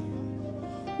free.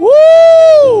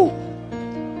 Woo!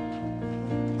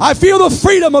 I feel the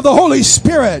freedom of the Holy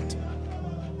Spirit.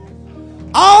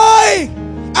 I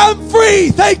am free.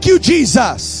 Thank you,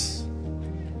 Jesus.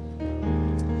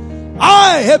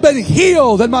 I have been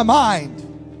healed in my mind.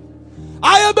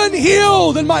 I have been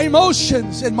healed in my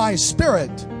emotions, in my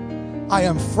spirit. I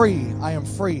am free. I am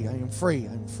free. I am free.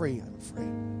 I am free. I am free.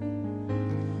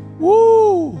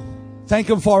 Woo! Thank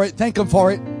Him for it. Thank Him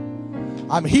for it.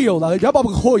 I'm healed.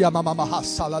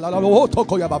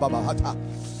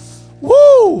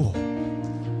 Woo!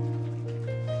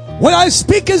 When I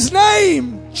speak His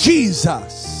name,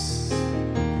 Jesus.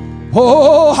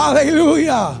 Oh,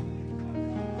 hallelujah.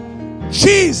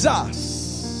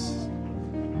 Jesus.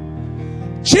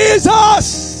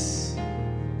 Jesus.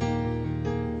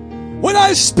 When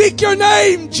I speak your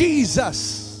name,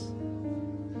 Jesus,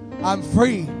 I'm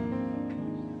free.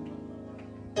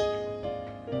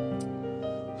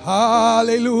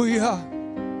 Hallelujah.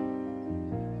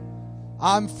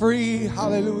 I'm free.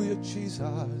 Hallelujah, Jesus.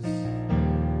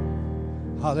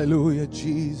 Hallelujah,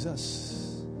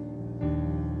 Jesus.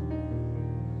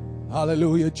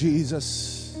 Hallelujah,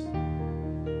 Jesus.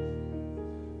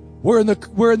 We're in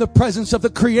the presence of the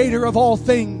Creator of all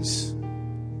things.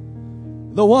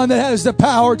 The one that has the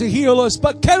power to heal us,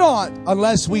 but cannot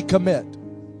unless we commit.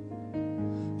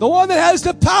 The one that has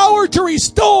the power to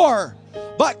restore,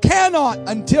 but cannot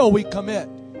until we commit.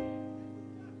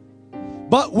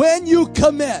 But when you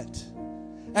commit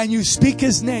and you speak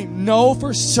His name, know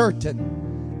for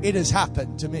certain it has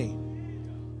happened to me.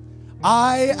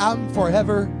 I am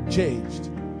forever changed.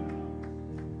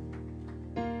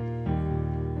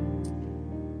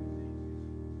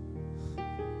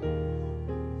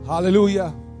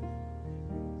 Hallelujah.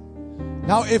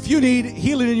 Now, if you need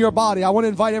healing in your body, I want to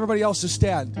invite everybody else to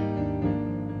stand.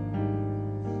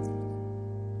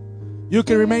 You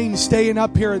can remain staying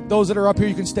up here. Those that are up here,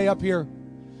 you can stay up here.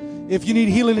 If you need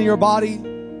healing in your body,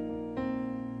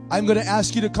 I'm going to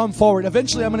ask you to come forward.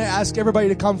 Eventually, I'm going to ask everybody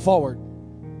to come forward.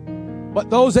 But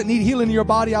those that need healing in your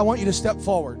body, I want you to step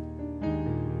forward.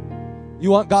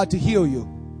 You want God to heal you.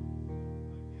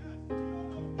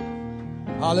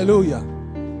 Hallelujah.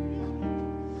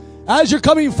 As you're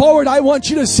coming forward, I want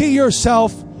you to see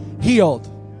yourself healed.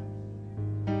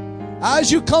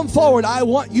 As you come forward, I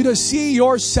want you to see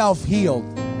yourself healed.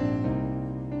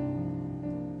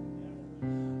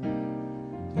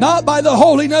 Not by the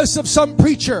holiness of some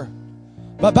preacher,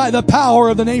 but by the power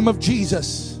of the name of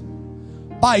Jesus.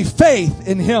 By faith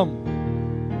in Him.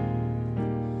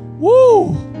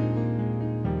 Woo!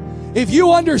 If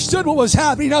you understood what was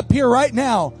happening up here right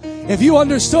now, if you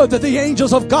understood that the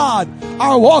angels of God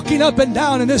are walking up and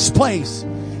down in this place,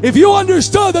 if you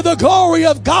understood that the glory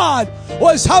of God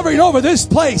was hovering over this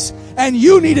place and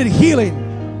you needed healing,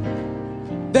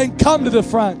 then come to the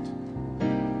front.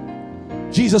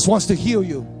 Jesus wants to heal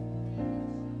you.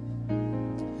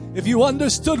 If you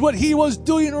understood what He was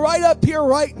doing right up here,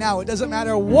 right now, it doesn't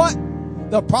matter what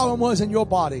the problem was in your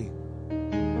body,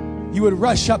 you would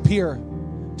rush up here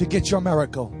to get your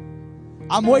miracle.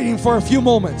 I'm waiting for a few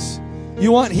moments.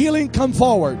 You want healing? Come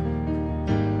forward.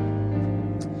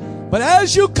 But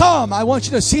as you come, I want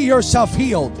you to see yourself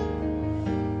healed.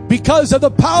 Because of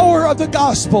the power of the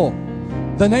gospel,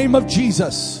 the name of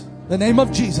Jesus. The name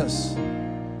of Jesus.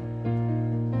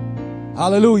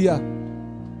 Hallelujah.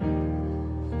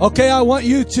 Okay, I want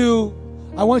you to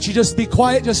just be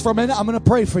quiet just for a minute. I'm going to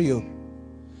pray for you.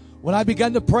 When I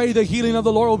begin to pray, the healing of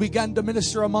the Lord will begin to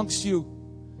minister amongst you.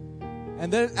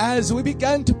 And then as we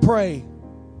begin to pray,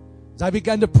 as I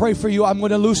begin to pray for you, I'm going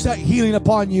to loose that healing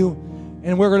upon you.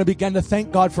 And we're going to begin to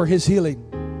thank God for His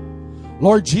healing.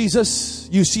 Lord Jesus,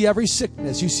 you see every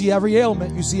sickness. You see every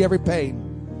ailment. You see every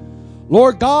pain.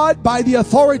 Lord God, by the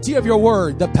authority of your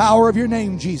word, the power of your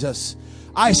name, Jesus,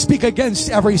 I speak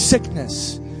against every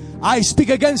sickness. I speak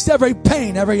against every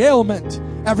pain, every ailment,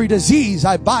 every disease.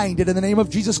 I bind it in the name of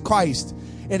Jesus Christ.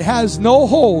 It has no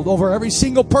hold over every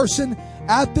single person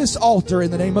at this altar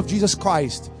in the name of Jesus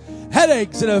Christ.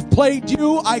 Headaches that have plagued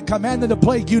you, I command them to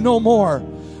plague you no more.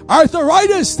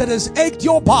 Arthritis that has ached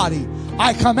your body,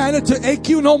 I command it to ache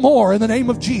you no more in the name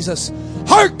of Jesus.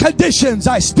 Heart conditions,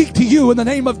 I speak to you in the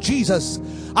name of Jesus.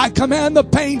 I command the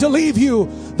pain to leave you,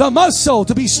 the muscle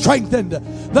to be strengthened,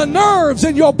 the nerves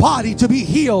in your body to be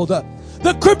healed,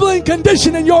 the crippling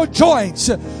condition in your joints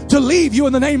to leave you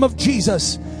in the name of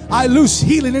Jesus. I loose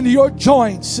healing into your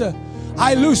joints.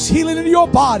 I loose healing into your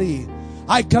body.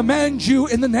 I command you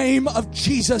in the name of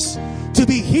Jesus to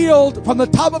be healed from the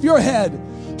top of your head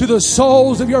to the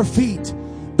soles of your feet.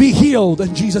 Be healed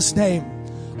in Jesus' name.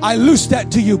 I loose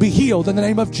that to you. Be healed in the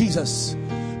name of Jesus.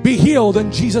 Be healed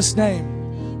in Jesus'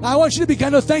 name. Now I want you to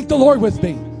begin to thank the Lord with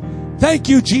me. Thank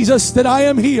you, Jesus, that I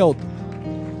am healed.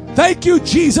 Thank you,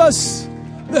 Jesus,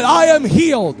 that I am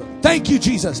healed. Thank you,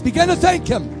 Jesus. Begin to thank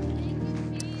Him.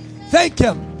 Thank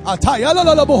Him.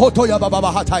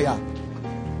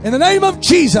 In the name of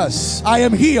Jesus, I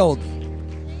am healed.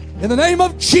 In the name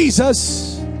of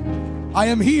Jesus, I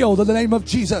am healed. In the name of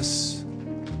Jesus.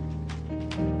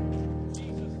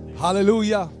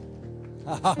 Hallelujah.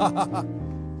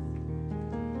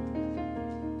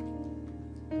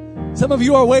 Some of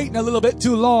you are waiting a little bit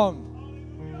too long.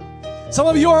 Some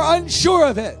of you are unsure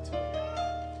of it.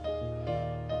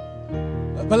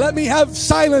 But let me have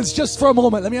silence just for a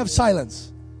moment. Let me have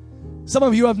silence. Some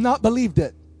of you have not believed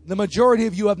it. The majority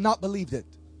of you have not believed it.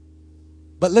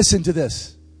 But listen to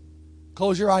this.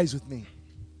 Close your eyes with me.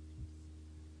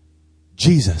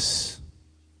 Jesus.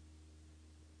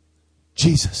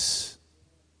 Jesus.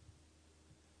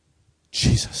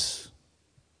 Jesus.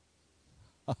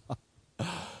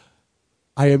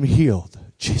 I am healed,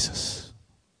 Jesus.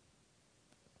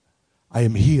 I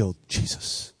am healed,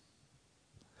 Jesus.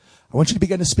 I want you to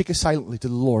begin to speak silently to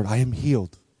the Lord. I am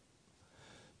healed.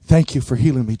 Thank you for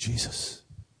healing me, Jesus.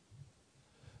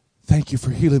 Thank you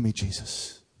for healing me,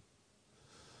 Jesus.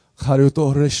 I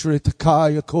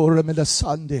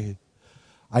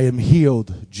am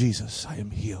healed, Jesus. I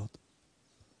am healed.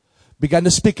 Begin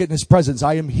to speak it in His presence.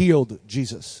 I am healed,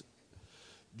 Jesus.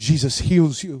 Jesus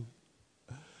heals you.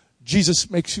 Jesus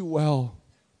makes you well.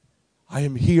 I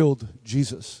am healed,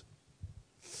 Jesus.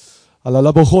 It's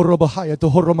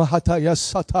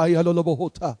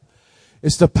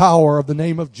the power of the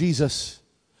name of Jesus.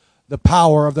 The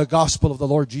power of the gospel of the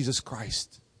Lord Jesus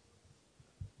Christ.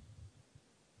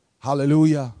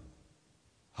 Hallelujah.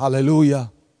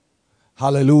 Hallelujah.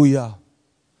 Hallelujah.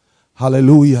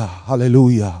 Hallelujah.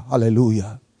 Hallelujah.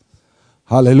 Hallelujah.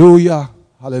 Hallelujah.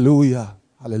 Hallelujah.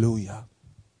 Hallelujah.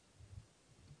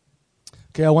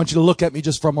 Okay, I want you to look at me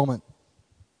just for a moment.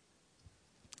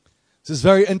 This is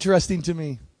very interesting to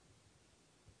me.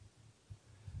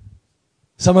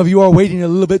 Some of you are waiting a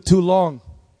little bit too long.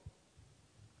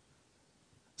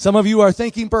 Some of you are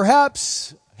thinking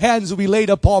perhaps hands will be laid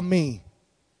upon me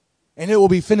and it will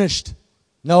be finished.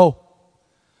 No.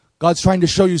 God's trying to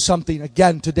show you something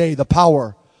again today, the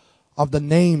power of the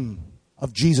name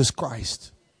of Jesus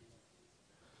Christ.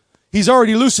 He's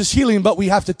already loosed His healing, but we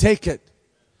have to take it.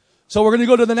 So we're going to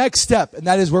go to the next step, and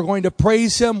that is we're going to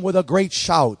praise Him with a great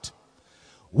shout.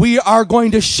 We are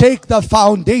going to shake the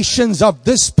foundations of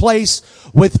this place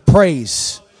with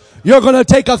praise. You're going to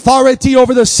take authority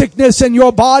over the sickness in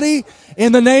your body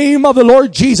in the name of the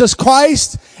Lord Jesus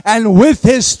Christ. And with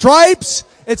His stripes,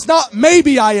 it's not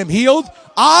maybe I am healed.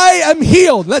 I am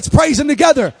healed. Let's praise Him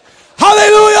together.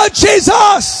 Hallelujah,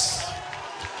 Jesus!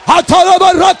 I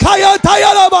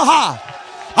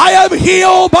am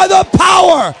healed by the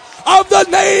power of the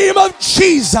name of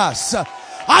Jesus.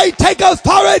 I take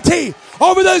authority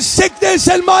over the sickness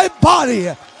in my body.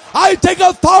 I take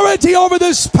authority over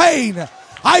this pain.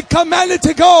 I command it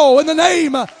to go in the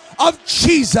name of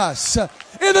Jesus.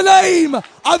 In the name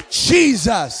of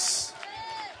Jesus.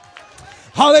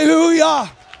 Hallelujah.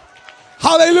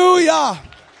 Hallelujah.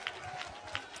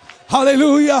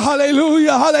 Hallelujah.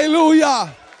 Hallelujah.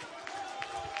 Hallelujah.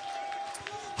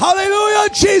 Hallelujah,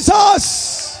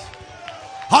 Jesus.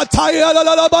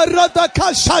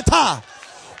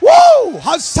 Woo!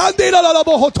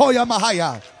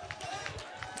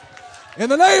 In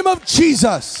the name of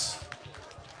Jesus.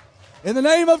 In the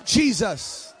name of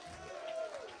Jesus.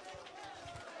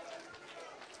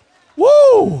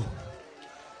 Woo!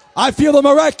 I feel the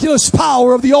miraculous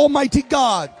power of the Almighty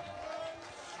God.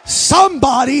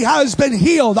 Somebody has been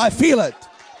healed. I feel it.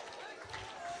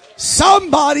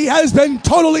 Somebody has been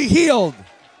totally healed.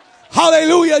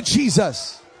 Hallelujah,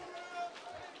 Jesus.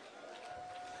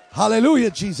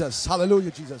 Hallelujah, Jesus.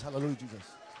 Hallelujah, Jesus. Hallelujah, Jesus.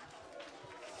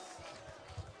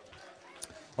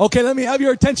 Okay, let me have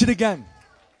your attention again.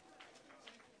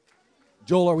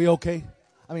 Joel, are we okay?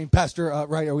 I mean, Pastor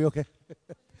Wright, are we okay?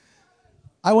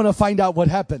 I want to find out what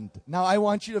happened. Now, I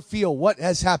want you to feel what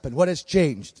has happened, what has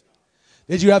changed.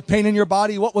 Did you have pain in your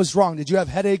body? What was wrong? Did you have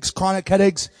headaches, chronic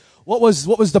headaches? What was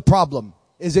the problem?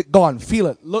 Is it gone? Feel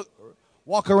it. Look,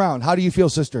 walk around. How do you feel,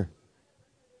 sister?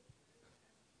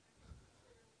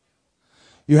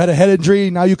 You had a head injury.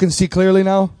 Now you can see clearly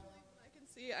now? I can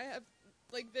see. I have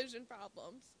vision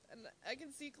problems and I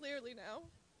can see clearly now.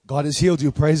 God has healed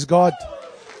you. Praise God.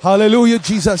 Hallelujah,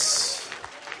 Jesus.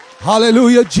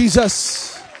 Hallelujah,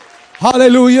 Jesus.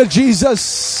 Hallelujah,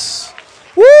 Jesus.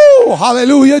 Woo!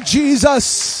 Hallelujah,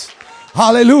 Jesus.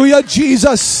 Hallelujah,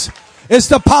 Jesus. It's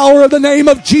the power of the name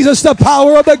of Jesus, the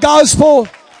power of the gospel,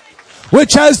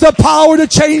 which has the power to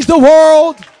change the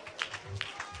world.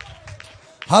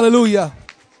 Hallelujah.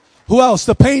 Who else?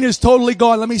 The pain is totally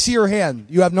gone. Let me see your hand.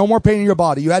 You have no more pain in your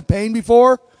body. You had pain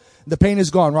before. The pain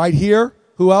is gone. Right here.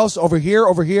 Who else? Over here.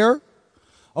 Over here.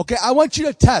 Okay, I want you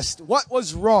to test. What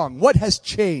was wrong? What has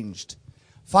changed?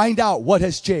 Find out what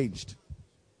has changed.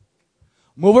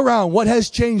 Move around. What has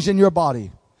changed in your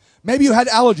body? Maybe you had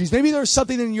allergies. Maybe there's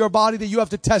something in your body that you have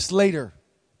to test later.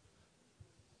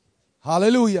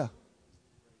 Hallelujah.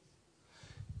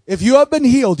 If you have been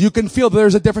healed, you can feel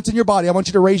there's a difference in your body. I want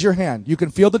you to raise your hand. You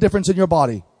can feel the difference in your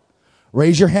body.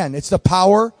 Raise your hand. It's the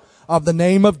power of the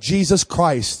name of Jesus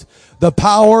Christ. The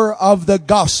power of the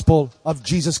gospel of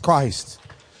Jesus Christ.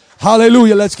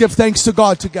 Hallelujah. Let's give thanks to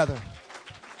God together.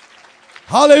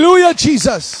 Hallelujah,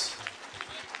 Jesus.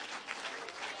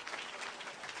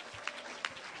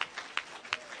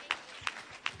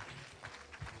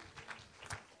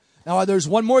 Now, there's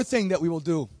one more thing that we will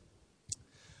do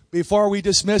before we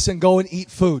dismiss and go and eat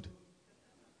food.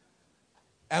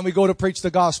 And we go to preach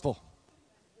the gospel.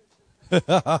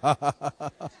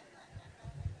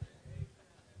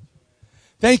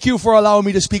 Thank you for allowing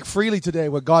me to speak freely today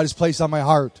what God has placed on my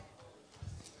heart.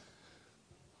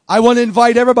 I want to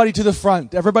invite everybody to the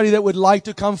front. Everybody that would like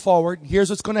to come forward. Here's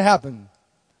what's going to happen.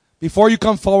 Before you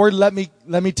come forward, let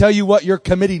me tell you what you're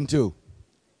committing to.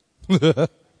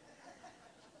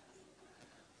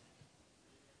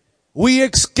 We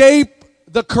escape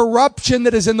the corruption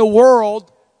that is in the world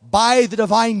by the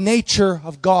divine nature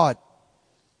of God.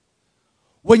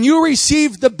 When you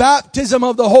receive the baptism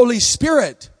of the Holy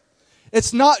Spirit,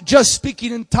 it's not just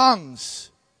speaking in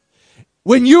tongues.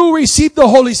 When you receive the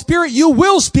Holy Spirit, you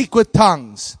will speak with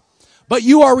tongues. But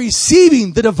you are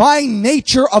receiving the divine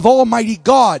nature of Almighty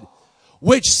God,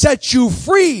 which sets you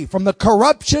free from the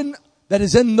corruption that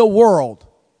is in the world.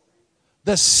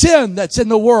 The sin that's in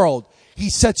the world. He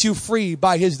sets you free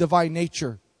by His divine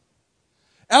nature.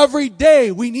 Every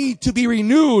day we need to be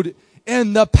renewed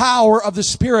in the power of the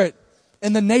Spirit,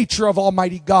 in the nature of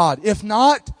Almighty God. If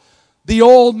not, the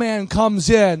old man comes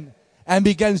in and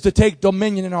begins to take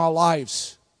dominion in our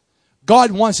lives.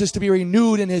 God wants us to be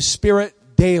renewed in His Spirit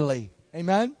daily.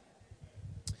 Amen?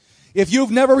 If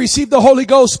you've never received the Holy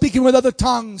Ghost speaking with other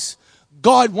tongues,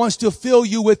 God wants to fill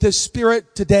you with His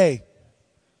Spirit today.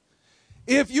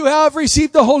 If you have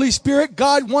received the Holy Spirit,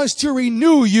 God wants to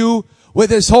renew you with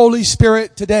His Holy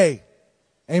Spirit today.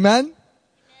 Amen?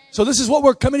 So this is what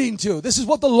we're committing to. This is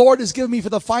what the Lord has given me for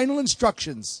the final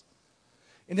instructions.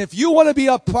 And if you want to be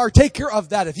a partaker of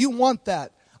that, if you want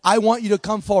that, I want you to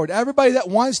come forward. Everybody that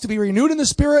wants to be renewed in the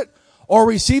Spirit or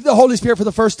receive the Holy Spirit for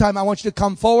the first time, I want you to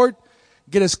come forward.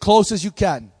 Get as close as you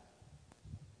can.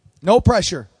 No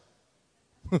pressure.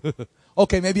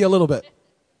 Okay, maybe a little bit.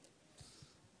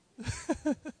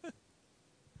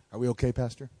 Are we okay,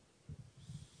 Pastor?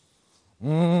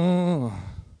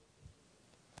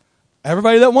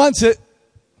 Everybody that wants it.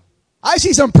 I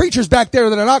see some preachers back there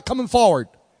that are not coming forward.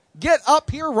 Get up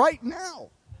here right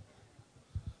now.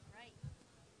 Right.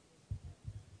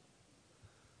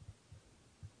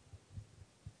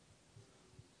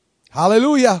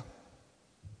 Hallelujah.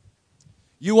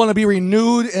 You want to be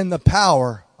renewed in the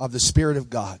power of the Spirit of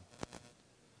God.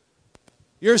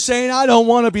 You're saying, I don't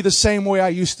want to be the same way I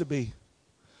used to be.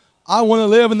 I want to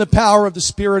live in the power of the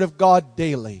Spirit of God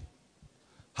daily.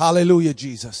 Hallelujah,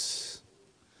 Jesus.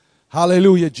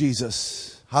 Hallelujah,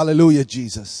 Jesus. Hallelujah,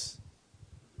 Jesus.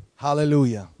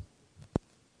 Hallelujah.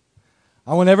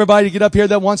 I want everybody to get up here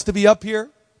that wants to be up here.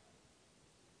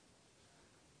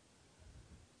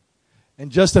 In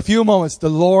just a few moments, the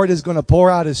Lord is going to pour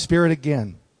out His Spirit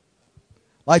again.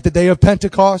 Like the day of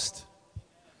Pentecost.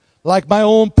 Like my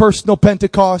own personal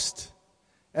Pentecost.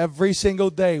 Every single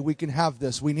day we can have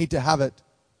this. We need to have it.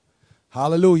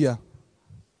 Hallelujah.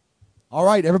 All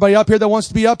right, everybody up here that wants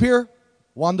to be up here?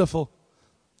 Wonderful.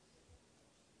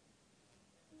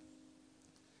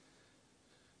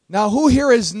 Now, who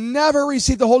here has never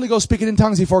received the Holy Ghost speaking in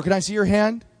tongues before? Can I see your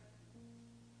hand?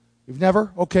 You've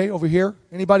never? Okay, over here.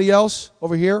 Anybody else?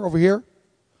 Over here, over here.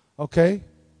 Okay.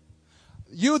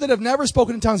 You that have never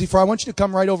spoken in tongues before, I want you to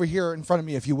come right over here in front of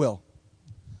me, if you will.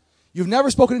 You've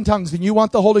never spoken in tongues, and you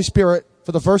want the Holy Spirit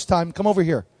for the first time, come over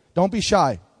here. Don't be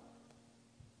shy.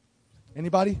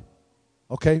 Anybody?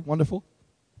 Okay, wonderful.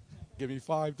 Give me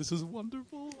 5. This is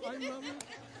wonderful. I love it.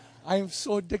 I am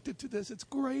so addicted to this. It's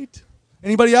great.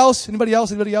 Anybody else? Anybody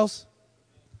else? Anybody else?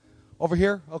 Over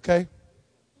here? Okay.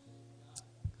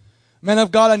 Men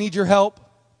of God, I need your help.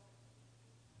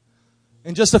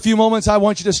 In just a few moments, I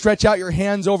want you to stretch out your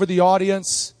hands over the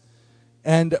audience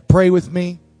and pray with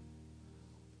me.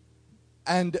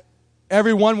 And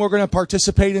everyone, we're going to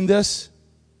participate in this.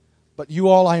 But you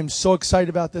all, I am so excited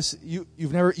about this. You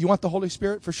want the Holy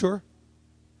Spirit for sure?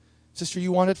 Sister,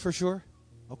 you want it for sure?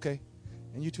 Okay.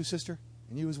 And you too, sister?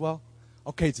 And you as well?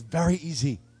 Okay, it's very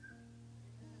easy.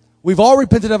 We've all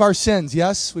repented of our sins,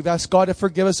 yes? We've asked God to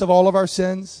forgive us of all of our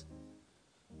sins.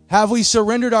 Have we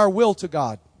surrendered our will to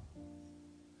God?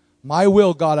 My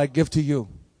will, God, I give to you.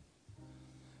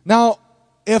 Now,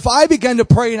 if I begin to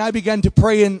pray and I begin to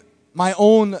pray in my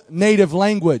own native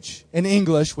language, in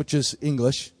English, which is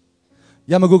English,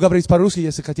 Я могу говорить по-русски,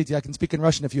 если хотите. I can speak in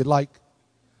Russian if you'd like.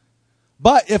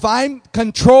 But if I'm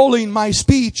controlling my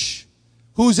speech,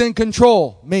 who's in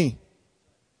control? Me.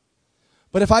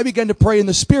 But if I begin to pray in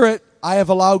the Spirit, I have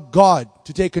allowed God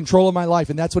to take control of my life.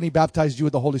 And that's when He baptized you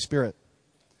with the Holy Spirit.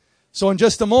 So in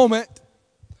just a moment,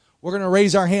 we're going to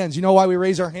raise our hands. You know why we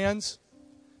raise our hands?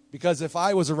 Because if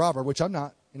I was a robber, which I'm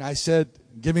not, and I said,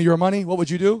 give me your money, what would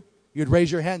you do? You'd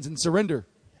raise your hands and surrender.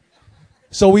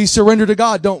 So we surrender to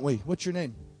God, don't we? What's your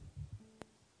name?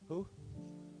 Who?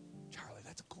 Charlie,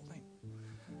 that's a cool name.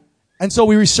 And so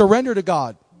we surrender to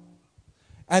God.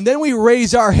 And then we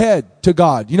raise our head to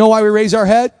God. You know why we raise our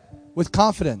head? With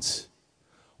confidence.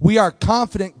 We are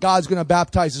confident God's going to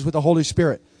baptize us with the Holy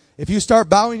Spirit. If you start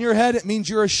bowing your head, it means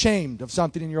you're ashamed of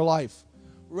something in your life.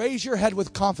 Raise your head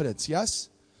with confidence, yes?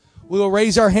 We will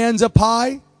raise our hands up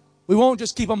high. We won't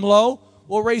just keep them low.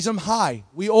 We'll raise them high.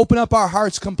 We open up our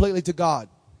hearts completely to God.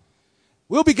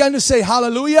 We'll begin to say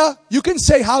hallelujah. You can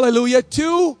say hallelujah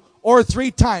 2 or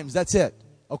 3 times. That's it.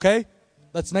 Okay?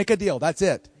 Let's make a deal. That's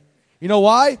it. You know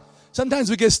why? Sometimes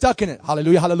we get stuck in it.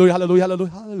 Hallelujah, hallelujah, hallelujah,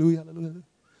 hallelujah, hallelujah, hallelujah.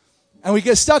 And we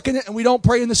get stuck in it and we don't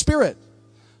pray in the Spirit.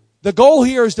 The goal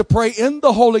here is to pray in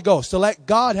the Holy Ghost, to let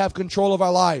God have control of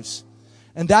our lives.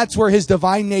 And that's where His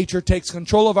divine nature takes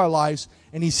control of our lives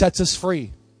and He sets us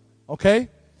free. Okay?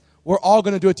 We're all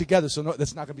going to do it together, so no,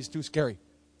 that's not going to be too scary.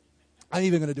 I'm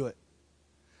even going to do it.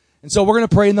 And so we're going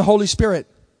to pray in the Holy Spirit.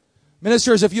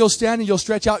 Ministers, if you'll stand and you'll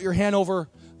stretch out your hand over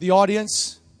the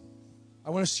audience,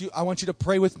 I want you to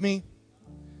pray with me.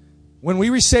 When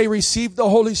we say receive the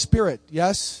Holy Spirit,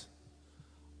 yes,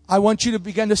 I want you to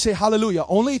begin to say hallelujah.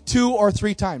 Only 2 or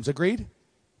 3 times. Agreed?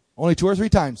 Only 2 or 3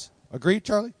 times. Agreed,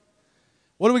 Charlie?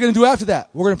 What are we going to do after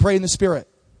that? We're going to pray in the Spirit.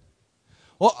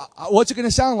 Well, what's it going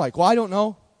to sound like? Well, I don't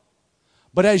know.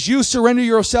 But as you surrender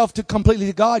yourself completely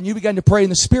to God and you begin to pray in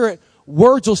the Spirit,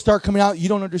 words will start coming out you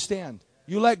don't understand.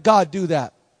 You let God do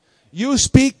that. You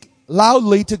speak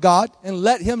loudly to God and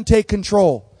let Him take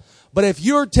control. But if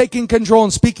you're taking control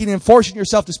and speaking and forcing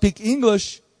yourself to speak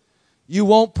English, you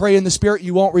won't pray in the Spirit.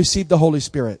 You won't receive the Holy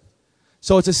Spirit.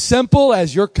 So it's as simple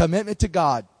as your commitment to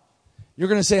God. You're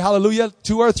going to say hallelujah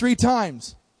 2 or 3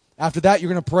 times. After that, you're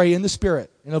going to pray in the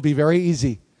Spirit. And it'll be very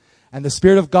easy. And the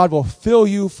Spirit of God will fill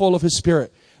you full of His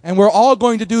Spirit. And we're all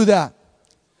going to do that.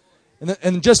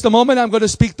 In just a moment, I'm going to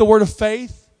speak the word of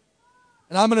faith.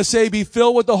 And I'm going to say, be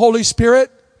filled with the Holy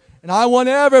Spirit. And I want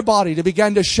everybody to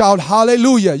begin to shout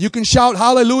hallelujah. You can shout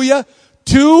hallelujah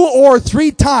 2 or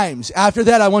 3 times. After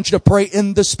that, I want you to pray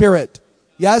in the Spirit.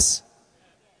 Yes?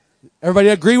 Everybody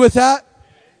agree with that?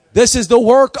 This is the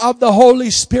work of the Holy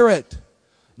Spirit.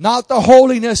 Not the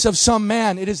holiness of some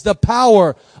man. It is the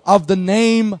power of the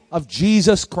name of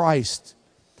Jesus Christ.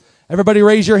 Everybody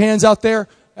raise your hands out there.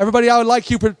 Everybody, I would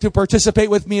like you to participate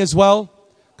with me as well.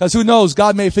 Because who knows,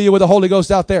 God may fill you with the Holy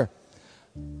Ghost out there.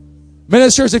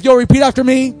 Ministers, if you'll repeat after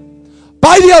me.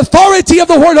 By the authority of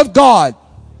the Word of God.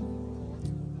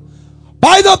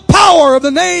 By the power of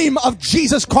the name of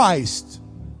Jesus Christ.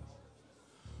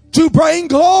 To bring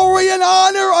glory and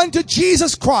honor unto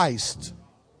Jesus Christ.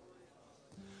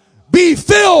 Be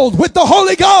filled with the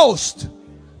Holy Ghost.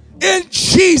 In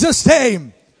Jesus'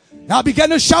 name. Now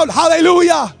begin to shout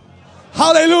hallelujah.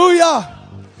 Hallelujah.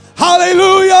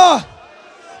 Hallelujah.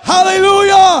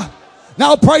 Hallelujah.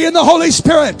 Now pray in the Holy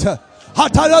Spirit.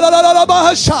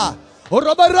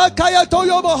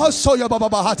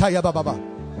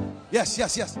 Yes,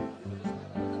 yes, yes.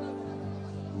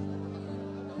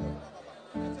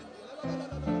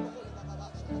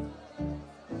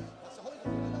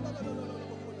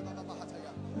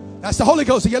 That's the Holy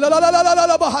Ghost.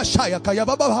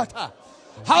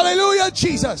 Hallelujah,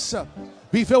 Jesus.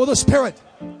 Be filled with the Spirit.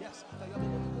 Yes.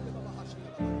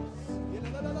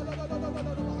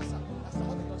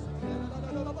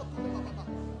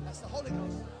 That's the Holy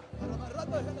Ghost.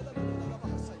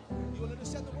 You will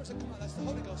understand the words that come out. That's the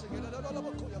Holy Ghost.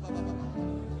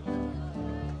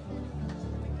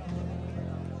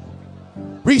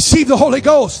 Receive the Holy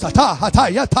Ghost.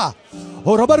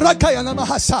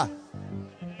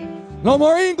 No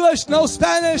more English, no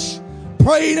Spanish.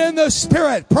 Praying in the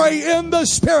Spirit. Pray in the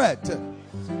Spirit.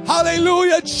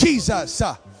 Hallelujah, Jesus.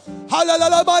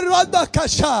 Hallelujah.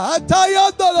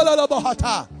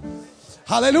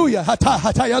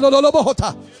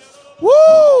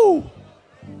 Woo!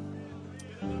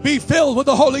 Be filled with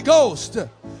the Holy Ghost.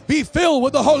 Be filled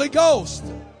with the Holy Ghost.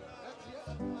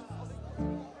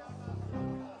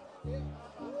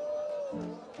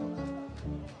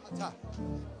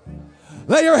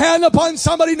 Lay your hand upon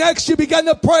somebody next. You begin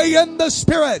to pray in the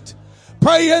Spirit.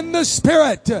 Pray in the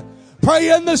Spirit. Pray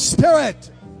in the Spirit.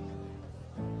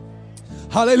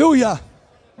 Hallelujah.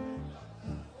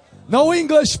 No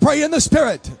English. Pray in the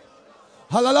Spirit.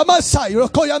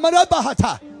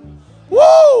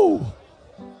 Woo!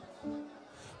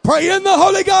 Pray in the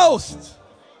Holy Ghost.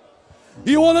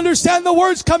 You won't understand the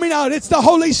words coming out. It's the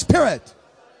Holy Spirit.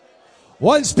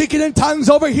 One speaking in tongues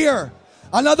over here.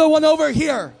 Another one over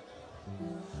here.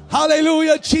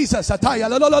 Hallelujah, Jesus.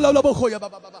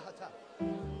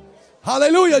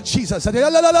 Hallelujah, Jesus.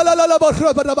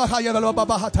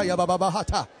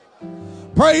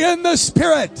 Pray in the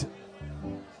Spirit.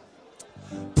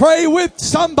 Pray with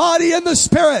somebody in the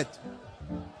Spirit.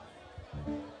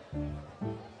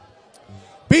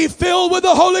 Be filled with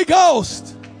the Holy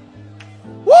Ghost.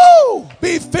 Woo!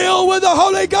 Be filled with the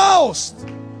Holy Ghost.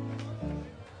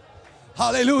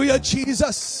 Hallelujah,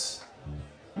 Jesus.